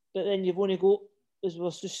 But then you've only got, as we were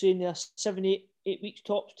just saying there, 7, 8 weeks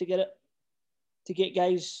tops to get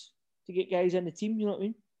guys in the team. You know what I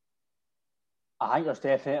mean? I think there's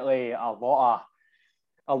definitely a lot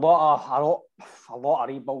of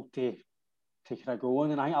rebuild to kind of go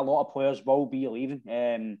on, and I think a lot of players will be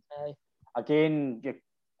leaving. Again,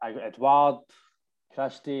 I got Edouard,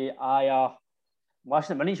 Christie, Aya.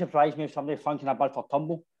 Listen, it wouldn't surprise me if somebody thinking a bid for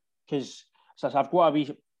Turnbull, because since I've got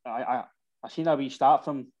I seen a wee start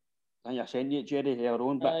from, I think I sent you, Jerry, earlier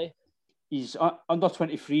on, but he's under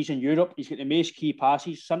 23s in Europe. He's got the most key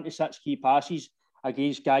passes, 76 key passes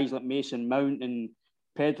against guys like Mason Mount and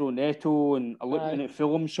Pedro Neto and looking at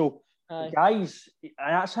Fulham. So guys, and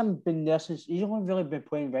that's him been there since, he's only really been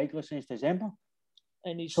playing regularly since December.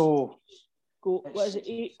 And he's what is it,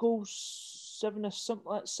 8 goals, 7 assists, something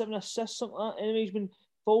like that. Anyway, he's been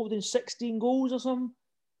involved in 16 goals or something.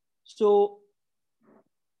 So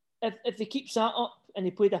if they keep that up and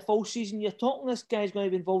he played a full season, you're talking this guy's going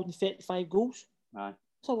to be involved in 35 goals. Aye.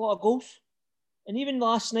 That's a lot of goals. And even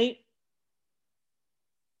last night,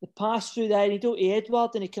 the pass through the area to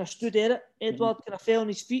Edouard, and he kind of stood there. Edouard kind of fell on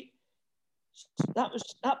his feet.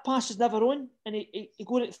 That pass is never on, and he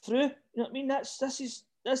got it through. You know what I mean? This is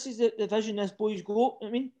the vision this boy's got. You know what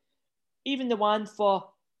I mean? Even the one for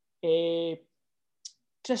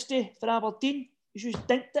Christie for Aberdeen, he just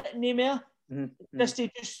dinked it in the air.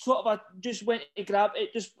 Christie just sort of just went to grab it.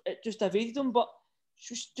 It just evaded him, but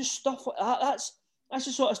just stuff like that. That's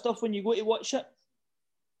the sort of stuff when you go to watch it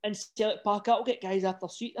in Celtic Park, that'll get guys off their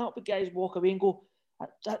seat. That'll be guys walk away and go,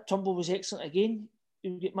 that Turnbull was excellent again.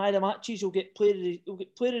 You'll get man of the matches. You'll get player of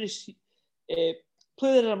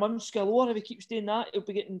the month galore. If he keeps doing that, he'll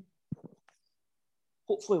be getting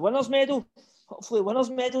hopefully winners' medal. Hopefully winners'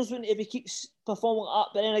 medals if he keeps performing like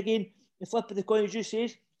that. But then again, the flip of the coin, as you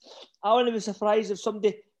say, I wouldn't be surprised if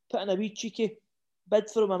somebody put in a wee cheeky bid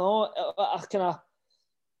for him and all.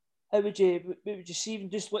 How would you see him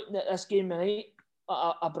just looking at this game tonight?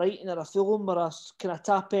 A Brighton or a Fulham or a kind of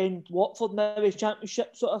top end Watford maybe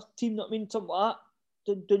championship sort of team, not mean something like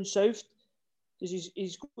that, down south, because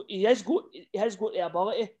he has got the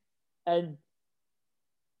ability, and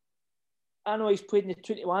I know he's played in the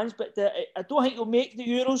 21s, but I don't think he'll make the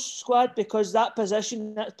Euros squad, because that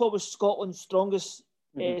position, that's probably Scotland's strongest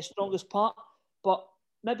part. But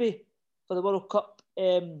maybe for the World Cup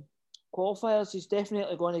qualifiers, he's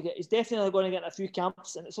definitely going to get in a few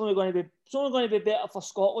camps, and it's only going to be better for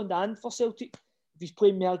Scotland and for Celtic if he's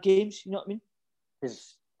playing more games. You know what I mean?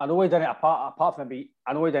 Because I know he didn't, apart from maybe,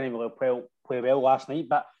 I know he didn't really play well last night,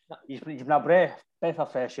 but he's been a breath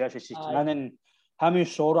of fresh air since he's come in. And him and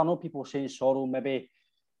Sorrell, I know people saying Sorrell maybe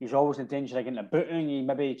he's always in danger of getting a booting, he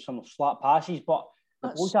maybe some flat passes, but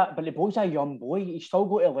the boy's a young boy. He's still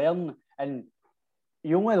got to learn, and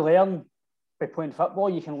you only learn by playing football.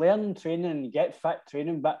 You can learn training and get fit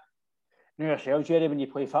training, but you know yourself, Jerry, when you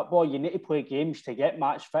play football, you need to play games to get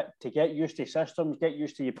match fit, to get used to systems, get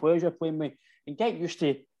used to your players you're playing with, and get used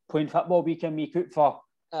to playing football week in, week out for,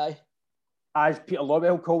 as Peter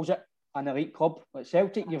Lawwell calls it, an elite club like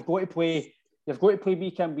Celtic. You've got to play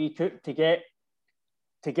week in, week out to get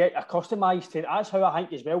accustomed to. That's how I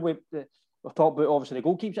think as well. We've talked about obviously the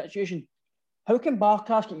goalkeeping situation. How can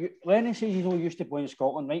Barkas get you? Lennon says he's not used to playing in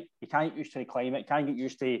Scotland, right? He can't get used to the climate, can't get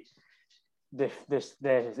used to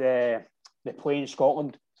the play in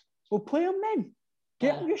Scotland. We'll play them then.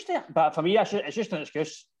 Get them used to it. But for me, it's just an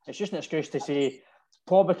excuse. It's just an excuse to say,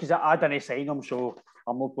 probably because I didn't sign them, so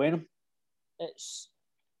I'm not playing them. It's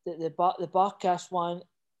the Barkas one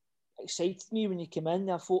excited me when he came in.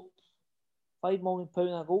 I thought, £5 million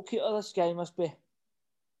a goalkeeper. This guy must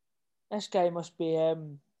be a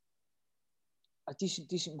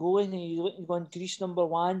decent goalie. And he's looking going Greece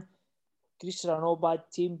 #1. Greece are an all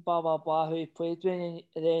bad team. Blah blah blah. Who he played with, and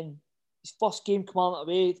then his first game come on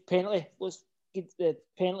away. The penalty was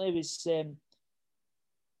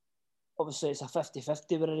obviously it's a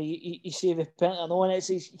 50-50 where he saved a penalty. I know, and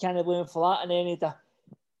you can't blame him for that. And then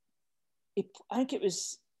I think it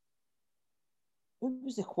was, what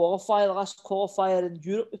was the last qualifier in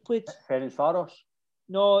Europe we played? Ferencváros?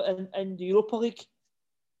 No, in the Europa League.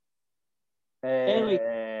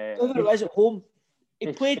 Anyway, whoever it was at home,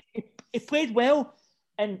 he played well,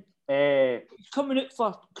 and he's coming out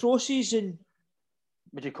for crosses and.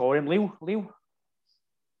 Would you call him Lille?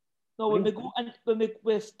 No, when we go and when we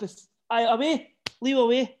with away, Lille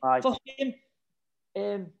away, first game.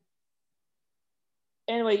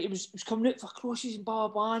 Anyway, it was coming out for crosses and blah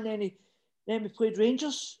blah blah, and then we played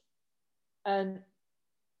Rangers, and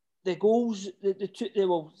the goals, the two,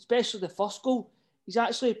 especially the first goal, he's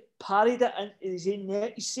actually parried it into his own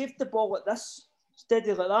net. He saved the ball like this,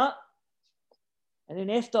 steady like that, and then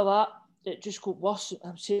after that, it just got worse.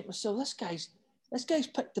 I'm saying to myself, this guy's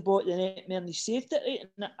picked the ball at the net, man, and he saved it, right?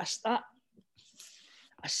 And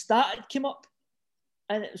I started came up,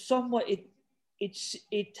 and it was somewhat it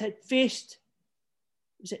had faced,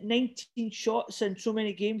 was it 19 shots in so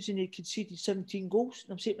many games, and he conceded 17 goals.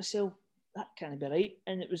 And I'm saying to myself, that can't be right.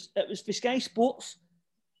 And it was for Sky Sports.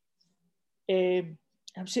 I'm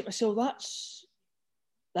saying to myself,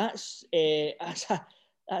 that's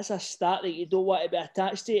a stat that you don't want to be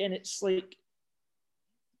attached to. And it's like,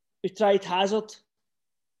 we tried Hazard,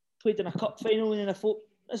 played in a cup final, and then I thought,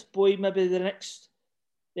 this boy, maybe the next,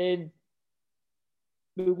 then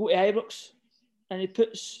we'll go to Ibrox, and he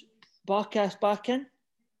puts Barkas back in.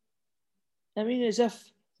 I mean, as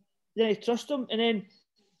if then he trust him, and then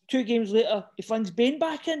 2 games later he flings Bain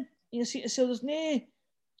back in. You see, there's no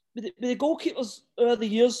with the goalkeepers over the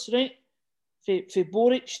years, right? For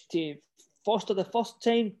Boric to Foster the first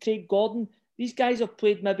time, Craig Gordon, these guys have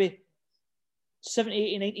played maybe 70,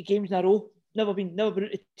 80, 90 games in a row. Never been out of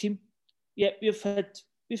the team. Yet we've had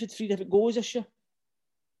 3 different goals this year.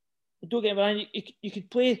 Don't get me wrong, you could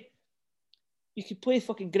play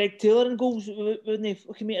fucking Greg Taylor in goals, wouldn't he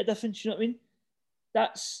fucking make a difference, you know what I mean?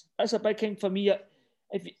 That's a big thing for me.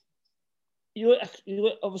 If you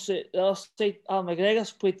look obviously the other side, Alan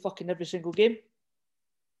McGregor's played fucking every single game.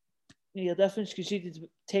 Your difference, conceded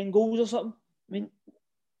 10 goals or something. I mean,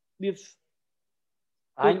 we've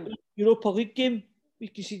Europa League game, we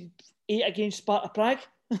conceded 8 against Sparta Prague.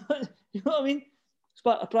 You know what I mean?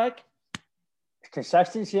 Sparta Prague.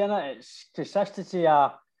 Consistency in it. It's consistency.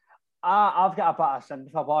 I've got a bit of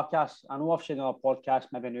sympathy for Barkas. I know I've said on a podcast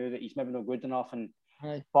maybe now that he's maybe not good enough,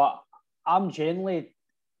 but I'm generally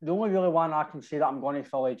the only really one I can say that I'm going to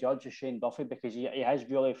fully judge is Shane Duffy, because he has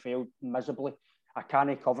really failed miserably. I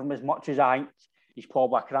can't cover him as much as I think he's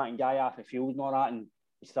probably a cracking guy off the field and all that, and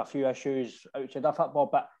he's had a few issues outside of football,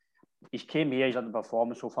 but he's came here, he's had the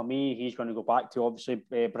performance, so for me he's going to go back to obviously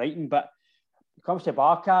Brighton. But when it comes to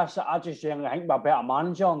Barkas, I just generally think we're a better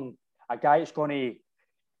manager and a guy that's going to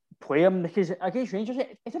play him, because against Rangers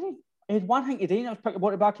he had one thing to do, and that was pick the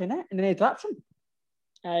ball back in it, and then he drops him.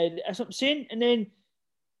 That's what I'm saying. And then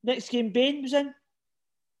next game Bain was in,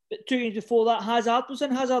 but 2 games before that Hazard was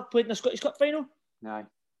in. Hazard played in the Scottish Cup final. Aye.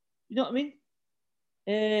 You know what I mean?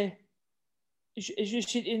 As you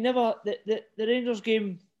said, the Rangers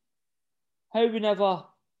game, how we never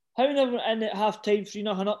in at half time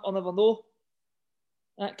 3-0 up, I'll never know.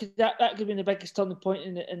 That could have been the biggest turning point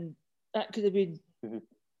in it, and that could have been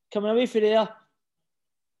coming away from there.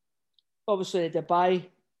 Obviously, the Dubai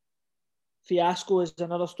fiasco is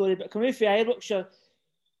another story, but coming away from Ibrox,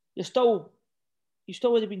 you still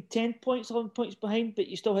would have been 10 points, 11 points behind, but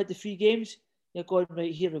you still had the 3 games. You're going,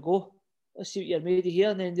 right, here we go. Let's see what you're made of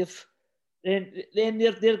here. And then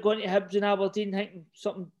they're going to Hibs and Aberdeen thinking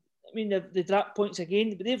something. I mean, they dropped points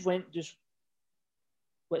again, but they've went just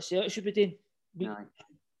what Celtic should be doing.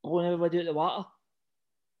 Blowing everybody out the water.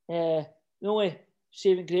 The only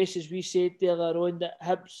saving grace, as we said earlier on, that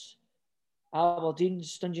Hibs, Aberdeen,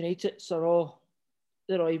 Dundee United they're all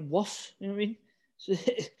even worse. You know what I mean? So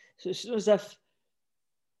it's not as if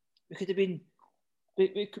we could have been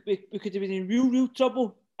in real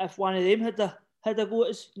trouble if one of them had a go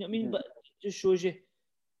at us. You know what I mean? But it just shows you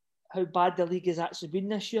how bad the league has actually been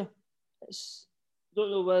this year.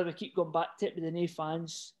 don't know whether we keep going back to it with the new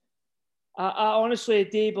fans. I honestly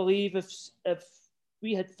do believe if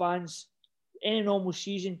we had fans any normal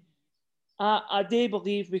season, I do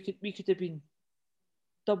believe we could have been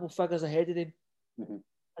double figures ahead of them. Mm-hmm.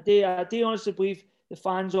 I do honestly believe the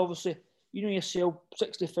fans, obviously, you know yourself,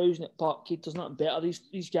 60,000 at Parkhead, there's nothing better.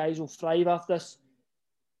 These guys will thrive after this.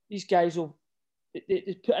 These guys will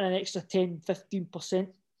they put in an extra 10, 15%.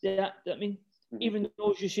 Yeah, I mean, mm-hmm. even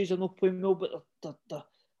though, as you say, they're not playing well, but they're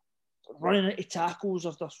running into tackles,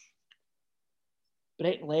 or they're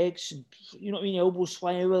breaking legs, and you know what I mean, elbows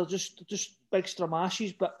flying over, just big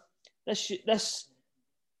stramashes. But this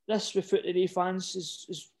without the fans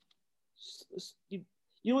is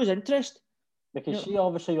you lose interest. Because see,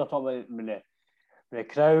 obviously you're talking about the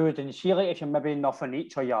crowd, and see, like, if you're maybe nothing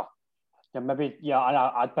each, or you're maybe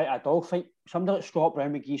I'd bite a dog fight. Somebody like Scott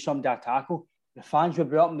Brown would give somebody a tackle. The fans would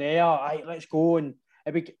be up in the air, right, let's go, and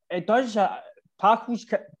it does. Tackles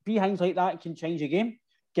behinds like that can change the game.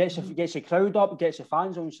 Gets the crowd up, gets the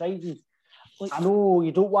fans on side. And I know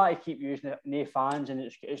you don't want to keep using the fans, and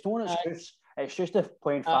it's not an excuse. It's just a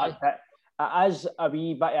plain fact that it is a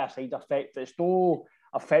wee bit of a side effect. It's no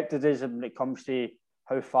affected us when it comes to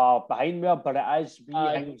how far behind we are, but it is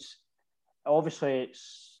behinds. Obviously,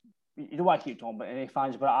 you don't want to keep talking about any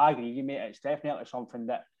fans, but I agree with you, mate. It's definitely something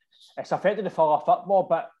that it's affected the fella football,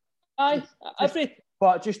 but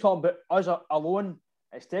but just talking about us alone,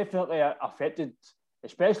 it's definitely affected,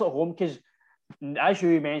 especially at home, because as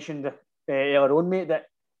you mentioned earlier on, mate, that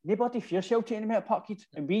nobody fears Celtic anymore at Parkhead,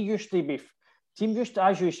 and we used to be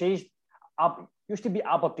as you say, used to be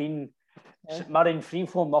Aberdeen, Mirren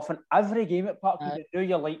 3-4-0 every game at Parkhead. Now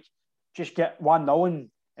you're like just get 1-0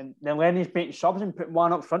 and then Lenny's making subs and putting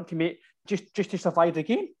one up front to make just to survive the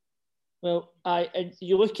game. Well, and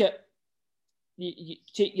you look at you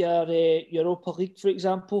take your Europa League, for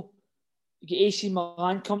example. You get AC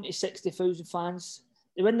Milan coming to 60,000 fans.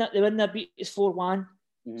 They win their beat is 4-1.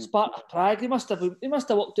 Sparta Prague, they must have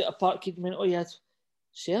walked out of Parkhead and went, oh, you had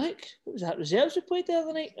Celtic? What was that? Reserves we played the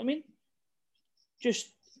other night? I mean,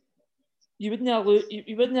 just you wouldn't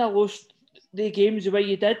have lost the games the way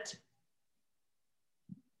you did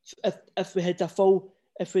if we had a full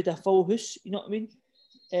house. You know what I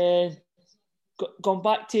mean? Gone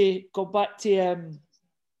back to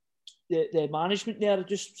the management there.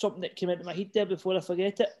 Just something that came into my head there before I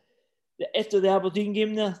forget it. After the Aberdeen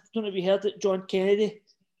game there, I don't know if you heard it. John Kennedy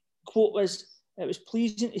quote was, "It was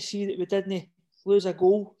pleasing to see that we didn't lose a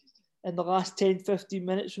goal in the last 10-15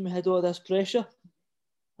 minutes when we had all this pressure."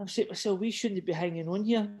 I'm saying to myself, we shouldn't be hanging on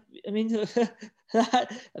here. I mean,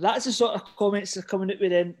 that's the sort of comments that are coming out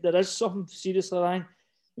with them. There is something seriously wrong.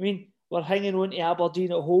 I mean, we're hanging on to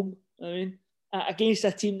Aberdeen at home. I mean, against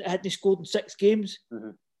a team that hadn't scored in 6 games.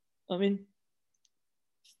 I mean,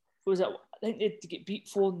 what was it? I think they had to get beat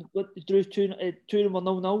 4, they drew 2 of them were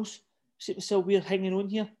 0-0s. See myself, we're hanging on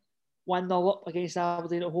here. 1-0 up against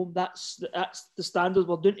Aberdeen at home. That's the standard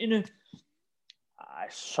we're doing to now.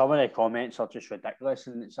 Some of the comments are just ridiculous,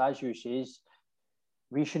 and it's as you say,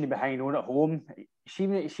 we shouldn't be hanging on at home. See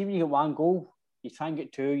when you get 1 goal, you try and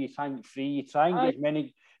get 2, you try and get 3, you try and get as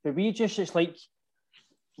many. But it's like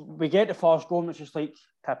we get the first goal and it's just like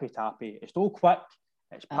tappy. It's no quick,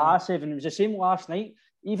 it's passive, and it was the same last night.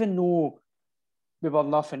 Even though we were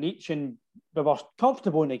nothing each and we were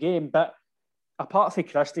comfortable in the game, but apart from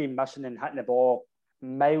Christie missing and hitting the ball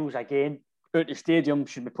miles again out the stadium,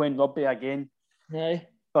 should be playing rugby again.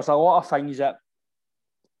 There's a lot of things that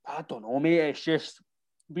I don't know, mate. It's just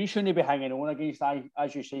we shouldn't be hanging on against,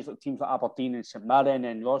 as you say, like teams like Aberdeen and St Mirren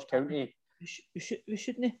and Ross County. We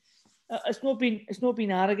shouldn't. It's not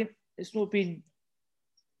been arrogant. It's not been.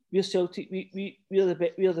 We're Celtic. We're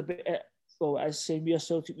the best. Well, as saying we're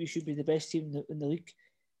Celtic, we should be the best team in the league.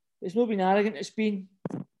 It's not been arrogant. It's been.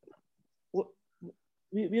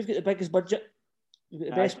 We've got the biggest budget. We've got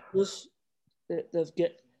the best players. They've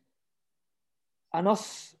got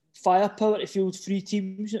enough firepower to field 3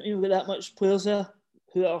 teams. We've got that much players there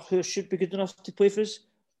who should be good enough to play for us,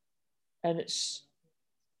 and it's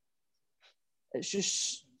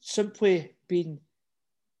just simply been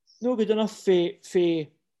not good enough for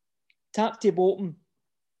top to bottom,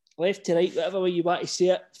 left to right, whatever way you want to say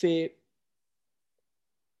it, for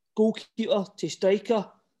goalkeeper to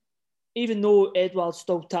striker. Even though Edward's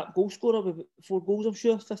still top goal scorer with 4 goals, I'm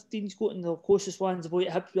sure, 15 he's got, and the closest one's about to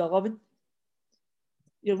Hibs with 11.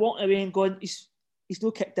 You're walking away and going, he's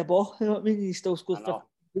not kicked the ball, you know what I mean? He still scored 15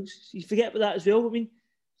 goals. You forget about that as well, I mean.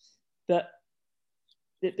 But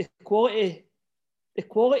the quality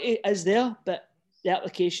is there, but the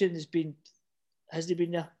application hasn't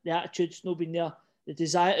been there. The attitude's not been there. The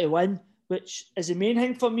desire to win, which is the main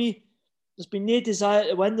thing for me. there's been no desire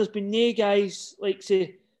to win. There's been no guys like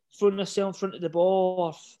say throwing themselves in front of the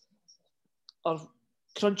ball or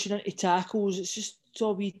crunching into tackles. It's just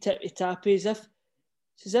all wee tippy-tappy as if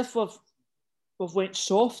we've went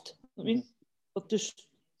soft. I mean,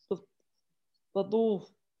 we're no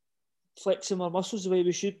flexing our muscles the way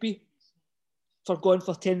we should be for going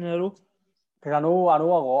for 10 in a row. Because I know a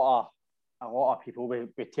lot of people we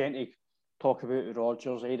tend to talk about the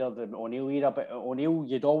Rodgers era, the O'Neill era, but O'Neill,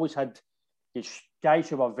 you'd always had these guys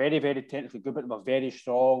who were very, very technically good, but they were very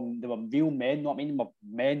strong. They were real men. You know what I mean? They were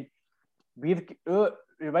men.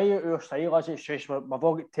 The way our style is, it's just we've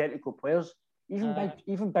all got technical players.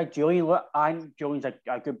 Even big Julian. Look, I think Julian's a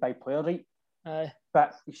good big player, right?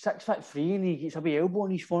 But he's 6'3" and he gets a wee elbow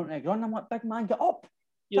and he's falling to the ground. I'm like, big man, get up.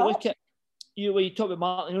 You talk about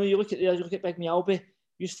Martin, you look at Big Mialby,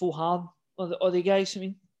 use full harm, or the guys, I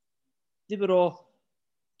mean, they were all,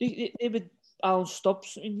 they would, Alan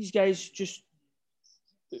Stubbs, I mean, these guys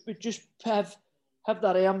would just have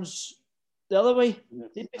their arms the other way.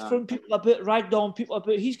 They'd be throwing people about, ragdolling people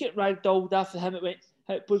about. He's getting ragdolled after him, it went,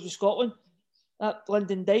 how it played with Scotland. That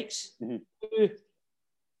Lyndon Dykes, who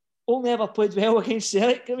only ever played well against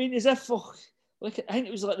Celtic. I mean, as if, I think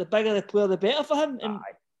it was like the bigger the player, the better for him. And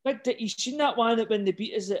Big Dick, you've seen that one when they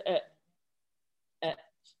beat us at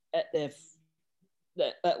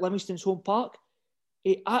Livingston's home park.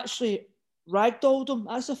 He actually ragdolled him.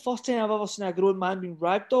 That's the first time I've ever seen a grown man being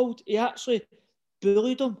ragdolled. He actually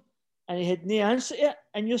bullied him, and he had no answer to it.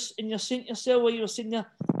 And you're saying to yourself, while you're sitting there,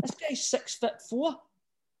 this guy's 6'4".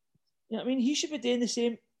 You know what I mean? He should be doing the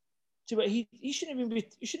same to what he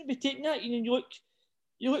shouldn't be taking that. You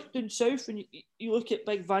look down south and you look at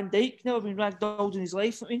Big Van Dijk, never been ragdolled in his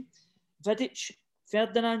life. I mean, Vidic,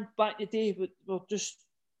 Ferdinand back in the day were just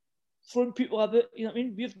throwing people about. You know what I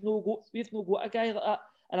mean? We've no got a guy like that.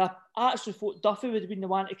 And I actually thought Duffy would have been the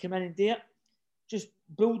one to come in and do it. Just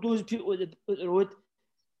bulldoze people at the road.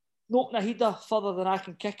 Knocking a header further than I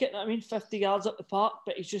can kick it. You know what I mean? 50 yards up the park,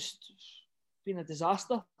 but he's just been a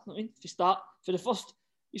disaster. You know what I mean? For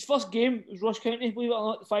his first game was Ross County, believe it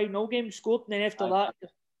or not, the 5-0 game, he scored, and then after that,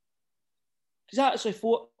 because I actually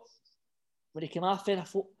thought, when he came off there, I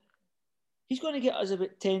thought, he's going to get us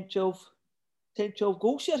about 10, 12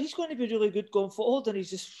 goals here. He's going to be really good going forward, and he's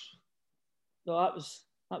just, no, that was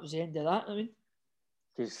the end of that, I mean.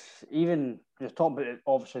 Because even, you're talking about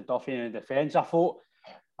obviously Duffy in the defence, I thought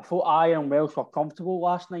Ajer and Welsh were comfortable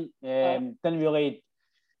last night. Didn't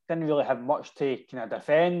really have much to kind of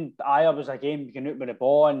defend. Ajer was again getting out with the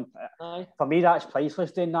ball, and for me that's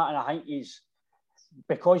priceless doing that. And I think he's,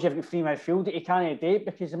 because you've got free midfield that he can't do it,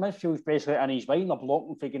 because the midfield's basically in his line, they're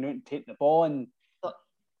blocking for getting out and take the ball, and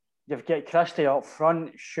you've got Christie up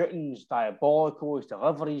front, shooting's diabolical, his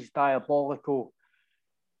delivery's diabolical.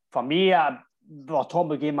 For me, we're talking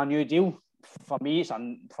about giving him a new deal. For me, it's a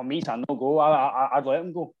no-go. I'd let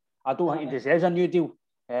him go. I don't think he deserves a new deal.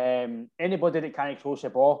 Anybody that can't close the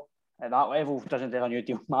ball at that level doesn't deserve a new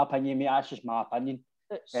deal, in my opinion, mate. That's just my opinion.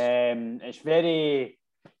 It's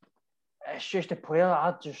just a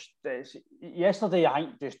player. Yesterday, I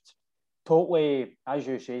think, just totally, as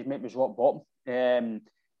you say, mate, was rock bottom.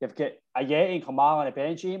 You've got Ajeti and Kamara on the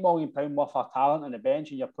bench, £8 million worth of talent on the bench,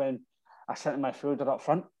 and you're playing a centre midfielder up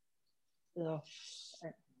front. Yeah.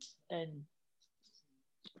 And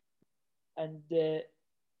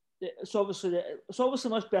it's obviously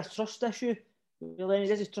must be a trust issue. Lenny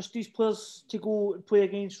does he trust these players to go and play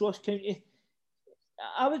against Ross County?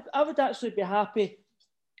 I would actually be happy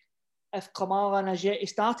if Kamara and Ajeti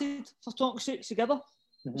started, for talk's sake, together.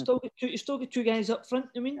 Mm-hmm. You still get two guys up front.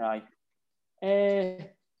 I mean, aye.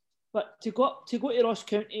 But to go to Ross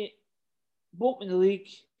County, bottom in the league,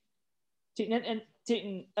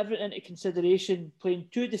 taking everything into consideration, playing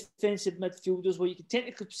two defensive midfielders, where you could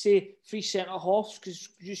technically say three centre halves, because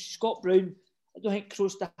Scott Brown, I don't think,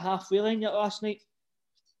 crossed the halfway line yet last night.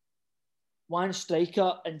 One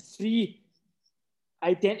striker and three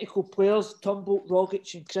identical players, Turnbull,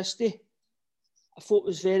 Rogic and Christie, I thought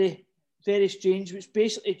was very, very strange, which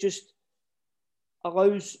basically just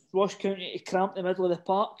allows Ross County to cramp the middle of the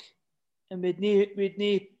park, and we'd no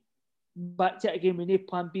back to it again, we'd no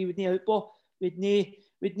plan B, we'd no outball. With no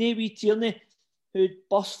wee Tierney who'd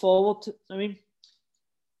bust forward. I mean,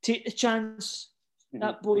 take the chance. Mm-hmm.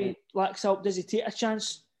 That boy lacks help. Does he take a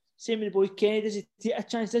chance? Same with the boy Kenny. Does he take a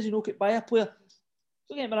chance? Does he knock it by a player?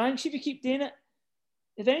 Don't get me wrong. See if you keep doing it,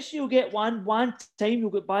 eventually you'll get one time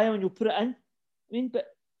you'll get by him and you'll put it in. I mean,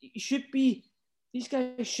 but these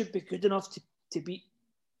guys should be good enough to beat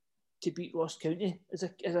Ross County. As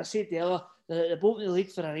I said earlier, they're bottom of the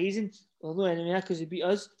league for a reason. Well, no anyway, because they beat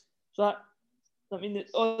us. So I mean,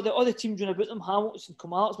 all the teams doing about them, Hamilton and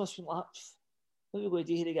Kilmarnock must have been like, what are we going to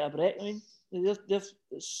do here to get a break? I mean,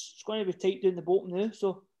 it's going to be tight down the bottom now.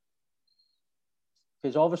 So,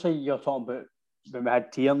 because obviously you're talking about when we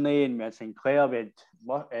had Tierney and we had Sinclair, we had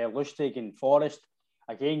Lustig and Forrest.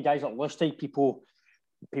 Again, guys like Lustig, people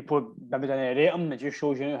maybe didn't rate him. It just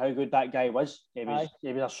shows you how good that guy was. He was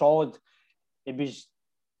a solid. It was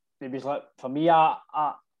like, for me, I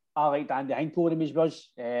liked Andy Hinkle in his was.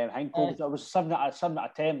 Hinkle, it was 7 out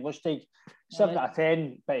of 10. Lustig, 7 out of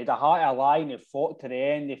 10. But he had a heart of a lion. He fought to the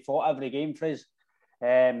end. He fought every game for us.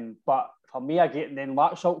 But for me, then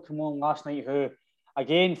Laxalt came on last night, who,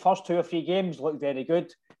 again, first 2 or 3 games looked very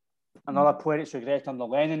good. Another player that's regret under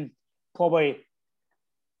Lennon. Probably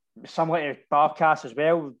similar to Barkas as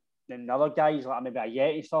well. And the other guys, like maybe a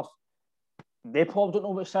Yeti stuff, they probably don't know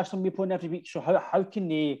what system we play in every week. So how can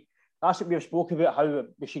they... That's what we've spoken about, how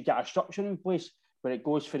we should get a structure in place where it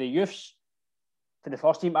goes for the youths, for the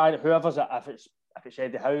first team, whoever's it, if it's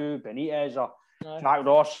Eddie Howe, Benitez or Jack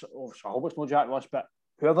Ross. Obviously, I hope it's not Jack Ross, but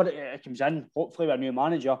whoever it comes in, hopefully with a new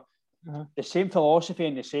manager, the same philosophy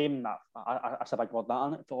and the same, that's a big word, that,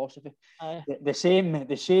 isn't it? Philosophy.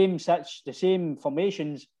 The same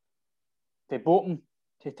formations to bottom,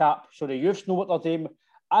 to tap, so the youths know what they're doing.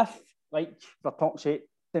 If, like we're talking, say,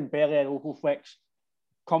 Dembele, local flex,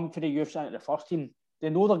 come for the youths into the first team, they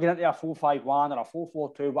know they're getting into a 4-5-1 or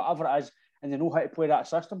a 4-4-2, whatever it is, and they know how to play that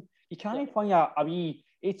system. You can't play a wee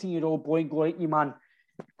 18-year-old boy and go, right, you man,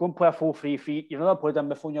 go and play a 4-3-3. You've never played them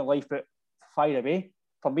before in your life, but fire away.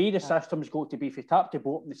 For me, the system's got to be for top to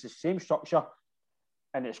bottom. It's the same structure,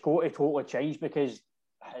 and it's got to totally change, because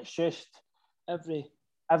it's just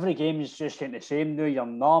every game is just getting the same now. You're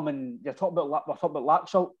numb, and we're talking about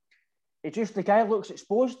Laxalt. It just, the guy looks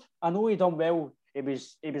exposed. I know he done well. It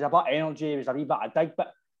was a bit of energy. It was a wee bit of dig,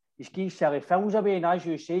 but he's giving silly fills away. And as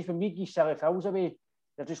you say, when we give silly fills away,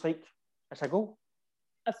 they're just like, it's a goal.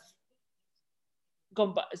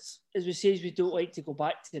 Gone back, as we say, we don't like to go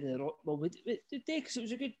back to the well, we did, because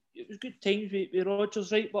it was good times with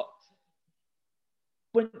Rodgers, right? But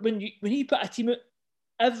when he put a team out,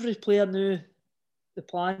 every player knew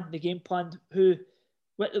the game plan,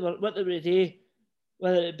 what they were doing,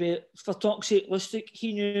 whether it be for talk's sake, Lustig,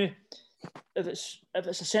 he knew if it's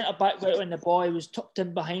a centre back right when the ball was tucked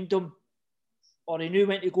in behind him, or he knew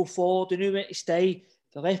when to go forward, he knew when to stay.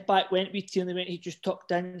 The left back went with Tierney, when he just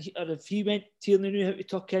tucked in, or if he went, Tierney knew how to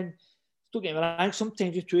tuck in. Don't get me wrong,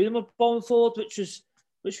 sometimes the two of them were balling forward, which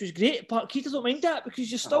was great. Parkeeta don't mind that,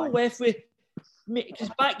 because you're still left with, because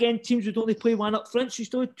back then teams would only play one up front, so you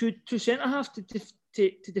still had two centre halves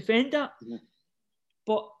to defend that. Mm-hmm.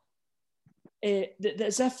 But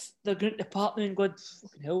as if they're going to partner and going,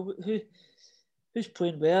 fucking hell, who's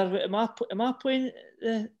playing where? Am I playing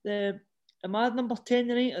am I number 10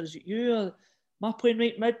 tonight, or is it you? Or am I playing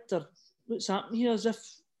right mid? Or what's happening here? As if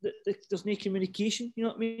there's no communication, you know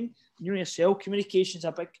what I mean? You know yourself, communication's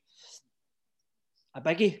a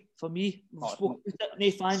biggie for me.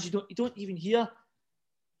 No fans, you don't even hear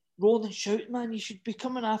rolling and shouting, man. You should be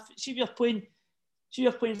coming off. See if you're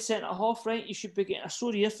playing centre half, right? You should be getting a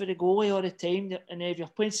sore ear for the goalie all the time. And if you're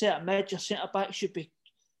playing centre mid, your centre back should be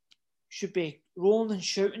rolling and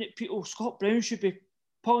shouting at people. Scott Brown should be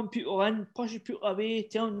pulling people in, pushing people away,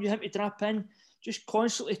 telling you how to drop in, just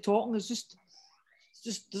constantly talking. It's just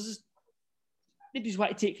nobody's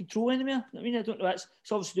want to take control anymore. I mean, I don't know. It's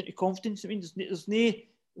obviously down to confidence. I mean, there's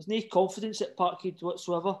no confidence at Parkhead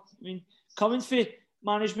whatsoever. I mean, coming for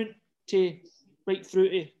management to right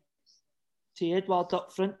through to Edward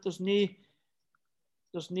up front, there's no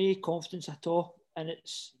confidence at all, and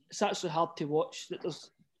it's actually hard to watch. That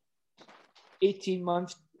there's 18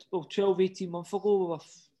 months ago we were beating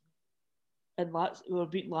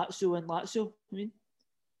Lazio in Lazio. I mean,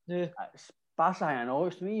 no. It's fascinating. I know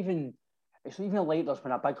it's not even like there's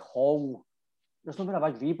been a big haul. There's not been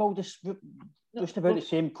a big rebuild. Just about the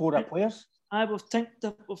same core of players. We've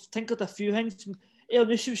tinkered a few things.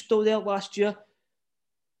 Elyounoussi was still there last year.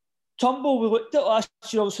 Turnbull, we looked at last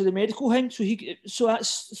year, obviously the medical thing, so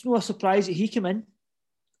it's no surprise that he came in.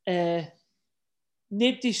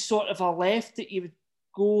 Nobody's sort of left that you would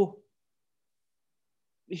go.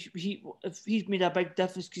 He's made a big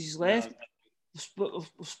difference because he's left. We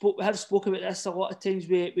have spoken about this a lot of times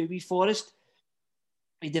with Wee Forrest.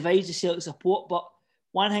 He divides the Celtic support, but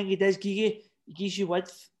one thing he does give you, he gives you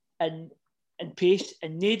width and pace,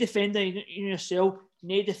 and no defender, you know yourself,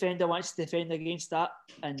 no defender wants to defend against that,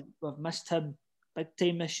 and we've missed him big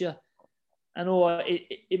time this year. I know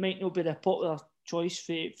it might not be the popular choice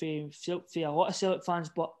for a lot of Celtic fans,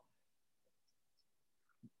 but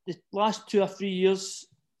the last 2 or 3 years,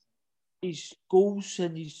 his goals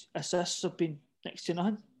and his assists have been next to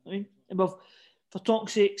nothing. I mean, and for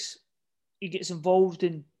talk's sakes, he gets involved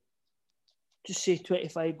in, just say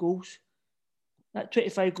 25 goals. That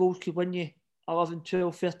 25 goals could win you 11,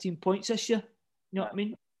 12, 13 points this year. You know what I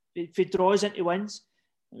mean? If it draws into wins,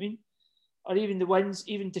 I mean, or even the wins,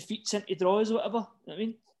 even defeats into draws or whatever. You know what I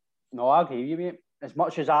mean? No, I agree with you, mate. As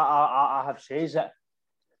much as I have said that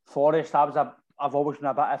Forrest, I've always been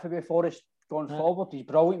a bit iffy with Forrest going forward. He's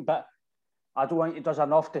brilliant, but I don't think he does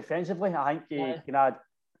enough defensively. I think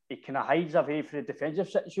he kind of hides away from the defensive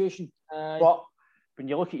situation. But when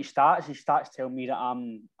you look at his stats tell me that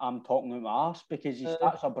I'm talking out my arse, because his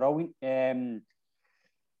stats are brilliant.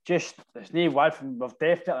 Just there's no word from, we've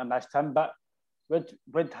definitely missed him, but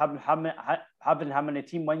would having him in the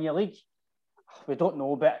team win your league? We don't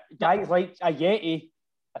know, but guys like Ajeti,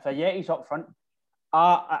 if Ajeti's up front,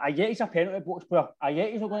 Ajeti's a penalty box player.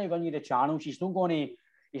 Ajeti's not going to run you the channels. He's not going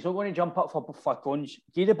to jump up for guns.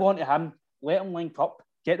 Give the ball to him, let him link up,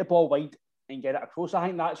 get the ball wide, and get it across. I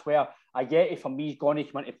think that's where Ajeti for me is going to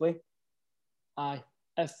come into play. Aye,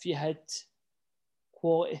 if you had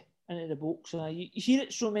quality into the box, you hear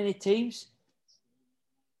it so many times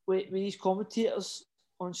with these commentators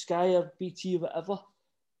on Sky or BT or whatever,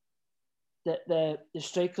 that the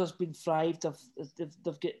strikers been thrived.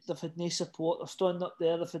 They've had no support. They're standing up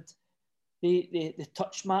there. They've had the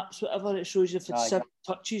touch maps, whatever. It shows you've had 7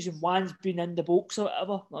 touches and one's been in the box or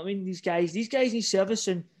whatever. I mean, these guys need service,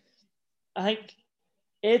 and I think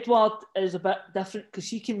Edouard is a bit different because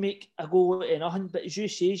he can make a goal out of nothing. But as you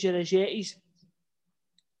say, your Ajeti's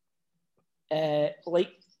like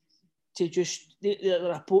to just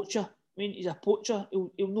they're a poacher. I mean, he's a poacher.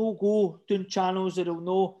 He'll no go doing channels, or he'll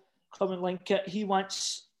no come and link it. He's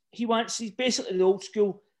basically the old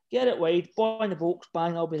school, get it wide, ball in the box,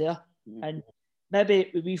 bang, I'll be there. And maybe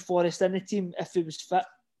with wee Forrest in the team, if he was fit,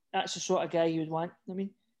 that's the sort of guy you would want. I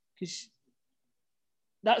mean, because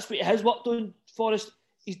that's what his work doing, Forrest,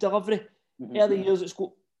 his delivery. Early years it's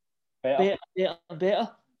got better and better.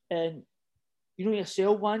 And you know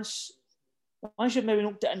yourself, once you've maybe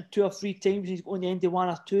knocked it in 2 or 3 times and he's on the end of 1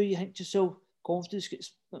 or 2, you think to yourself, confidence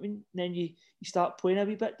gets, I mean, then you start playing a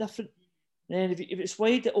wee bit different. And then if it's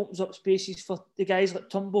wide, it opens up spaces for the guys like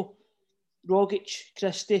Turnbull, Rogic,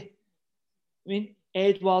 Christie. I mean,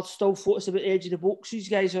 Edouard still floats about the edge of the box. These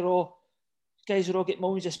guys are all get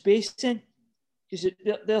millions of space in, because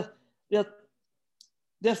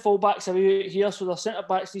their full-backs are out here, so their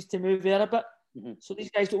centre-backs need to move there a bit. So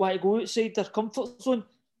these guys don't want to go outside their comfort zone.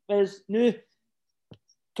 Whereas now,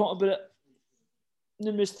 talking about it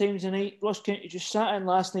numerous times a night, Ross County just sat in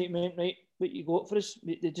last night and went, right, what you got for us?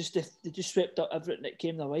 They just swept up everything that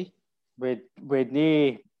came their way. But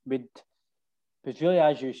really,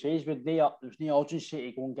 as you say, there was no urgency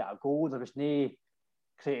to go and get a goal. There was no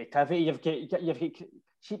creativity. You've not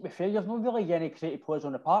really got any creative players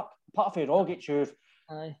on the park. Apart from Rogic,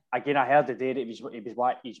 again, I heard the day that he's want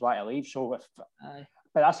to leave. So, but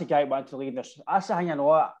that's the guy who wanted to leave. That's the thing I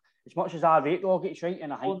know. As much as I rate Rogic, right,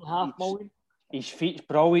 and I think his feet's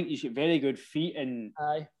brilliant. He's got very good feet and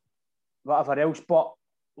whatever else. But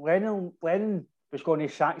Lennon was going to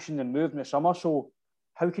sanction the move in the summer, so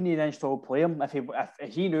how can he then still play him? If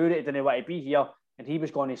he knew that he didn't want to be here and he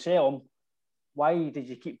was going to sell him, why did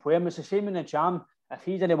you keep playing him? It's the same in the Jam. If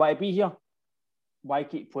he didn't want to be here, why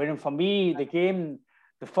keep playing him? For me, the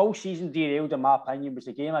full season derailed, in my opinion, was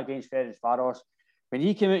the game against Ferencváros. When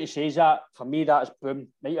he came out and says that, for me, that's boom,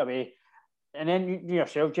 right away. And then you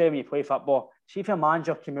yourself, Jeremy, you play football. See if a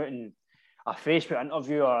manager came out in a Facebook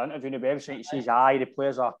interview or an interview on the website and says, the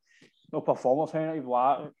players are no performing. Who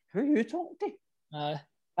are you talking to?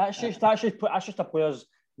 That's just a player's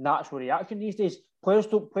natural reaction these days. Players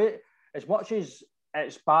don't play as much as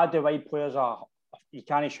it's bad the way players are. You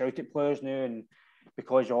can't shout at players now, and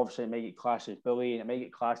because you obviously may get classed as bullying, it may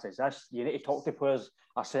get classed as this. You need to talk to players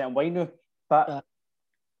a certain way now, but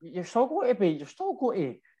you've still got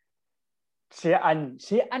to say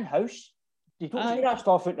it in house. You don't say that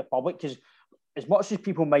stuff out in the public, because as much as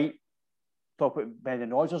people might talk about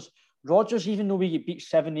Brendan Rodgers, even though we get beat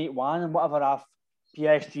 7-8-1 and whatever off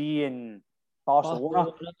PSG and Barcelona,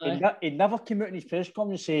 he never came out in his press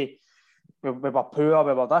conference and say we were poor,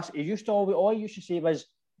 we were this. All he used to say was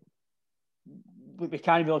we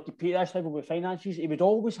can't really compete at this level with finances. He would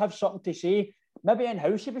always have something to say. Maybe in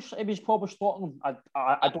house he was probably slotting them.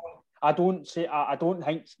 I don't think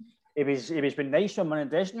he was been nice to him in the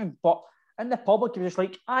dressing room, but in the public he was just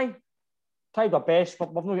like, tried our best,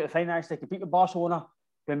 but we've not got the finances to compete with Barcelona.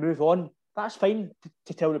 We move on. That's fine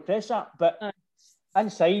to tell the press that, but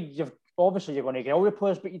inside you're going to get all the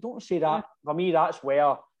players, but you don't say that. For me, that's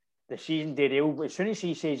where the season derailed. As soon as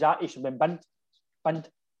he says that, he should have been binned.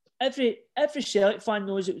 every Celtic fan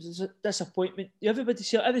knows it was a disappointment. Every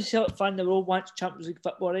Celtic fan in the world wants Champions League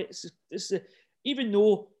football, right? Even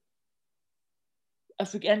though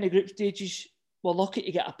if we get in the group stages, we're lucky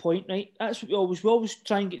to get a point, right? That's what we always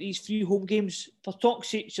try and get these 3 home games. For talk's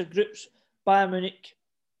sake, your groups, Bayern Munich,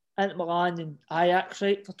 Inter Milan and Ajax,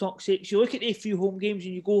 right? For talk's sake, you look at the 3 home games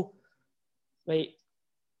and you go, right,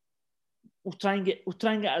 we'll try and get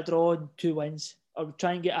a draw and 2 wins, or we'll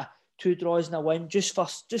try and get 2 draws and a win just for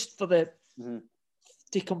the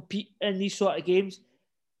to compete in these sort of games.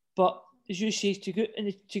 But as you say, to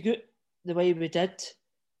get the way we did,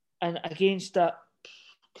 and against that,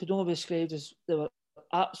 could only be described as they were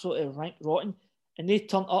absolutely rank rotten, and they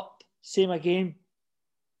turned up same again.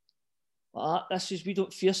 Like that. This is, we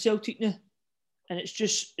don't fear Celtic now, and it's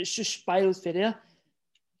just spiraled for there.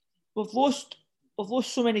 We've lost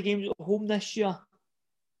so many games at home this year.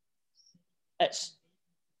 It's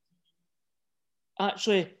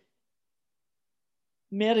actually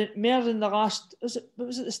more than the last. What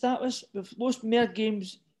was it the start was? We've lost more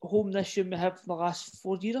games at home this year than we have in the last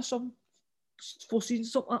 4 years or something. 4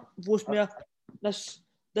 seasons, something like that. We've lost more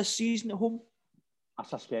this season at home.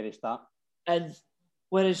 That's a scary start. And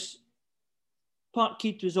whereas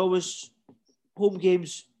Parkhead was always home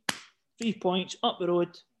games, 3 points, up the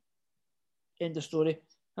road, end of story.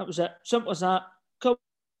 That was it. Simple as that. God's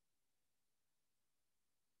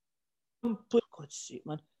sake,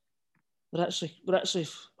 man. We're actually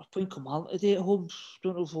playing Kilmarnock today at home.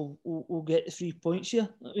 Don't know if we'll get the 3 points here.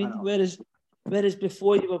 I mean, whereas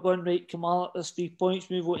before you were going, right, Kilmarnock, there's 3 points,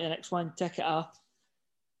 move on to the next one, tick it off.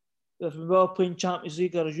 If we were playing Champions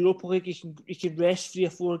League or Europa League, you can rest 3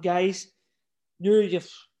 or 4 guys. No, you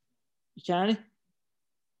can't.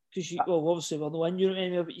 Because obviously we're the one Europe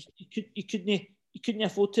anyway, but you couldn't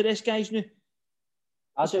afford to rest guys now.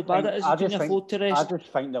 That's how bad it is. You couldn't afford to rest. I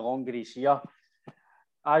just think the longer he's here,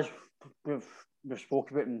 as we've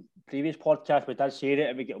spoken about in previous podcasts, we did say that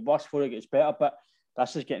if we get worse before it gets better, but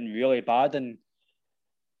this is getting really bad, and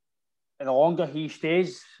the longer he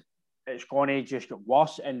stays, it's going to just get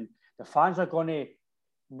worse, and the fans are going to.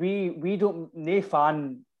 We don't. No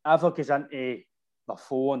fan ever goes into their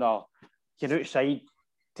phone or get outside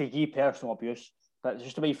to give personal abuse. That's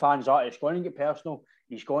just the way fans are. It's going to get personal.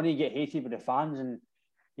 He's going to get hated by the fans, and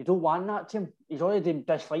you don't want that to him. He's already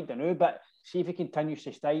disliked the now, but see if he continues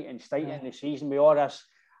to stay in the season with all this.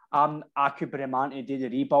 I could be the man to do the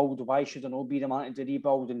rebuild. Why should I not be the man to do the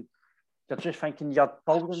rebuild? And they're just thinking you're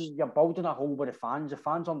building a hole with the fans. The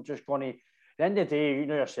fans aren't just going to. At the end of the day, you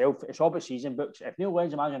know yourself, it's all about season books. If Neil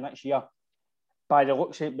wins the manager next year, by the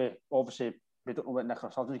looks of it, obviously we don't know what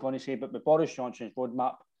Nicola Sturgeon's going to say, but with Boris Johnson's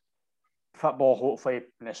roadmap, football hopefully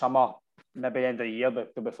in the summer, maybe end of the year,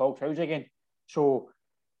 but they'll be full house again. So,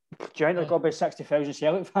 do you think there's got to be 60,000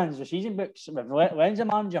 Celtic fans the season books with Len's the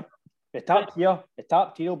manager? The top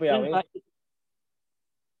tier will be away.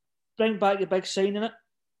 Bring back the big sign in it.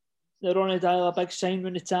 The Ronnie Dyler big sign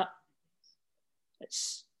when the tap.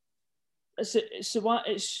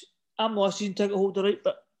 I'm not a season ticket holder, right?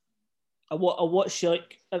 But I watch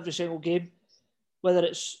Celtic every single game, whether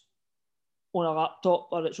it's on a laptop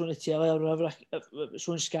or it's on a telly or whatever, if it's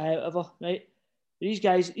on Sky or whatever, right? But these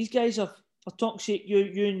guys are, for talk's sake,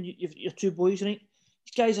 you and your 2 boys, right?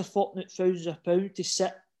 These guys are forking out thousands of pounds to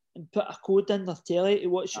sit and put a code in their telly to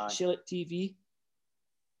watch Celtic TV.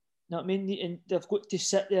 You know what I mean? And they've got to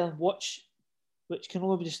sit there and watch, which can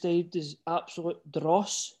only be described as absolute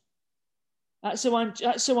dross. That's the ones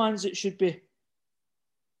that should be.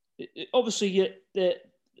 Obviously,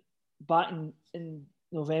 back in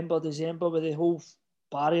November, December, with the whole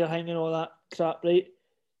barrier hanging, all that crap, right?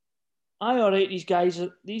 All right, these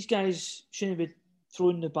guys shouldn't be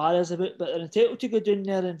throwing the barriers about, but they're entitled to go down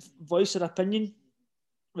there and voice their opinion,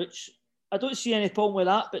 which I don't see any problem with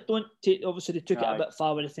that, but don't take, obviously they took it a bit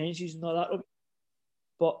far with the fences and all that,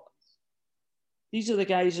 but these are the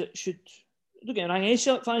guys that should, don't get me wrong, any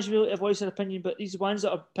Celtic fans should be able to voice their opinion, but these are the ones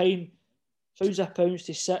that are paying thousands of pounds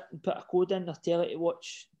to sit and put a code in their telly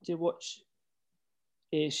to watch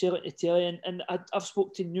Celtic the telly, and I've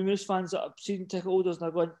spoken to numerous fans that are season ticket holders and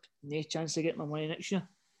they're going, no chance to get my money next year.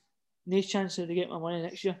 No chance to get my money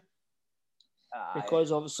next year.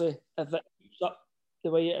 Because obviously if it keeps up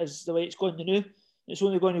the way it is, the way it's going to now, it's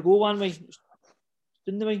only going to go one way. It's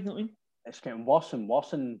doing the way, you know what I mean? It's getting worse and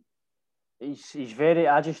worse, and he's very,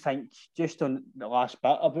 I just think, just on the last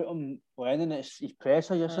bit about him, Lennon, it's his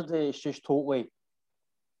presser yesterday, it's just totally,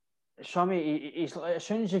 he's like, as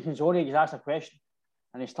soon as he can already he's asked a question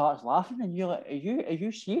and he starts laughing and you're like, are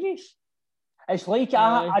you serious? It's like,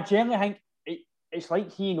 I generally think, it's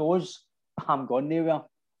like he knows I'm gone nowhere.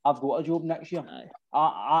 I've got a job next year. Aye.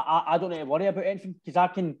 I don't need to worry about anything because I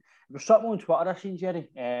can. There's something on Twitter I've seen, Jerry.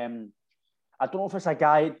 I don't know if it's a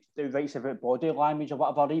guy that writes about body language or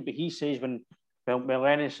whatever, but he says when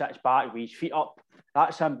Lennon sits back with his feet up,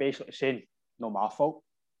 that's him basically saying, "No, my fault."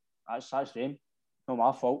 That's him. No,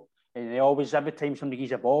 my fault. And every time somebody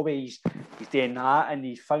gives a ball away, he's doing that and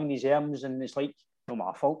he's finding his arms, and it's like, "No,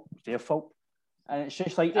 my fault. It's their fault." And it's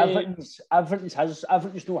just like everything's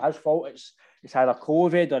not his fault. It's either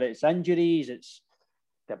COVID or it's injuries. It's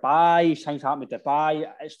Dubai. Things happen with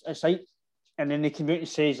Dubai. It's like, and then the community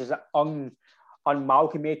says, "Is it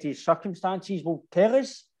unamalgamated circumstances?" Well, tell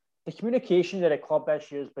us. The communication of the club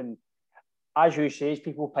this year has been, as you say,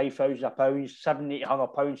 people pay thousands of pounds,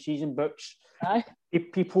 £700-800 season books. Aye.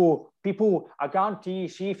 People. I guarantee you,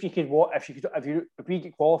 see if we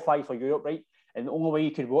get qualified for Europe, right? And the only way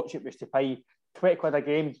you could watch it was to pay £20 a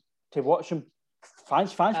game to watch them.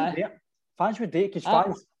 Fans would do it. Fans would do it because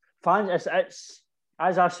fans. It's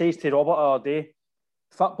as I says to Robert the other day,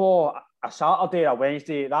 football a Saturday, a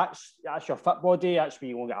Wednesday. That's your football day. That's where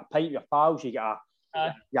you go and get a pint with your pals. You get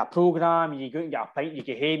a programme. You go and get a pint. You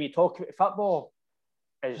get home. You talk about football.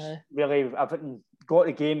 Is really everything. Got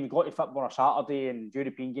the game. Got the football on a Saturday and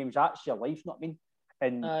European games. That's your life. Not I mean.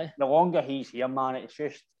 And the longer he's here, man, it's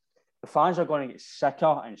just the fans are going to get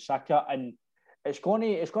sicker and sicker, and it's going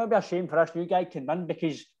to be a shame for this new guy coming in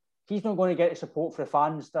because he's not going to get the support for the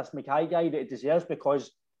fans, this Mackay guy, that he deserves,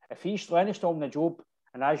 because if he's still on the job,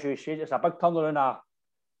 and as you said, it's a big turnaround of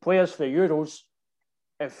players for the Euros.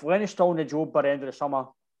 If Lenny's still on the job by the end of the summer,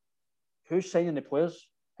 who's signing the players?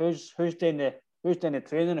 Who's doing the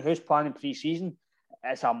training? Who's planning pre-season?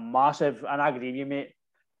 It's a massive, and I agree with you, mate.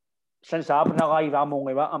 Since I've been alive,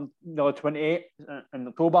 I'm nearly 28 in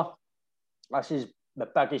October. This is the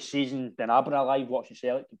biggest season that I've been alive watching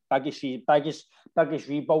Celtic. Biggest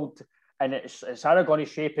rebuild, and it's either going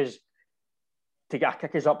to shape us to get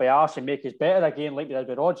kick us up the arse and make us better again, like we did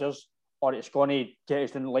with Rodgers, or it's going to get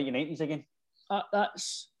us in the late 90s again.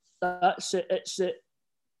 That's it.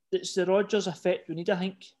 It's the Rodgers effect we need. I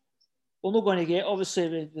think we're not going to get,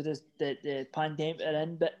 obviously with the pandemic they're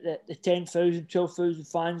in, but the 10,000, 12,000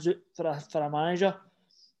 fans out for a manager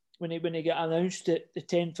when they get announced, the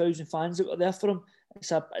 10,000 fans that were there for him.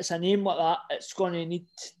 It's a name like that. It's going to need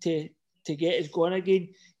to get us going again,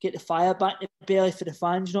 get the fire back in the belly for the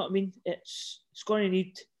fans. You know what I mean? It's going to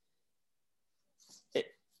need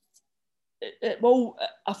it. Well,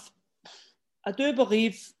 I do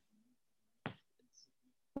believe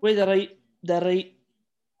with the right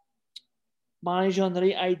manager and the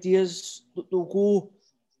right ideas, they'll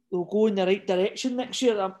go in the right direction next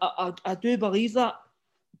year. I do believe that.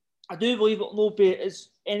 I do believe it will not be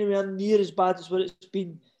anywhere near as bad as what it's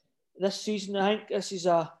been this season. I think this is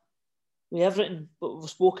with everything that we've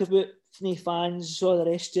spoken about, from the fans, all the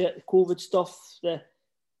rest of it, the COVID stuff, the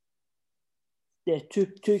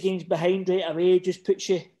two games behind right away just puts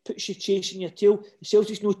you chasing your tail. The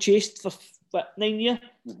Celtics no chased for 9 years.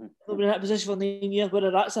 Mm-hmm. They've been in that position for 9 years.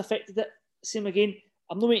 Whether that's affected it, same again.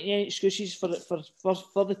 I'm not making any excuses for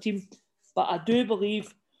the team, but I do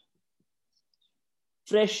believe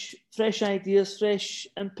fresh ideas, fresh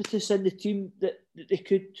impetus in the team that they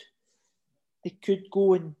could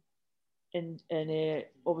go and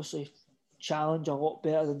obviously challenge a lot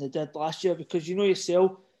better than they did last year, because you know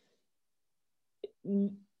yourself,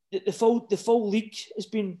 the full league has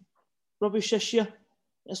been rubbish this year.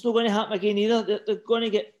 It's not going to happen again either. They're going to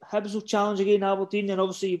get Hibs will challenge again Aberdeen, and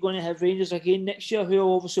obviously you're going to have Rangers again next year, who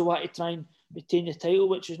will obviously want to try and retain the title,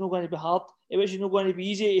 which is not going to be hard. Which is not going to be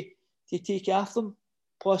easy to take after them.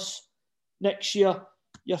 Plus, next year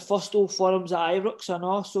your first Old Firm's at Ibrox, I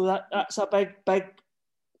know, so that's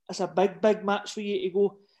a big match for you to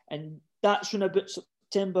go, and that's when about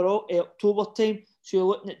September, October time. So you're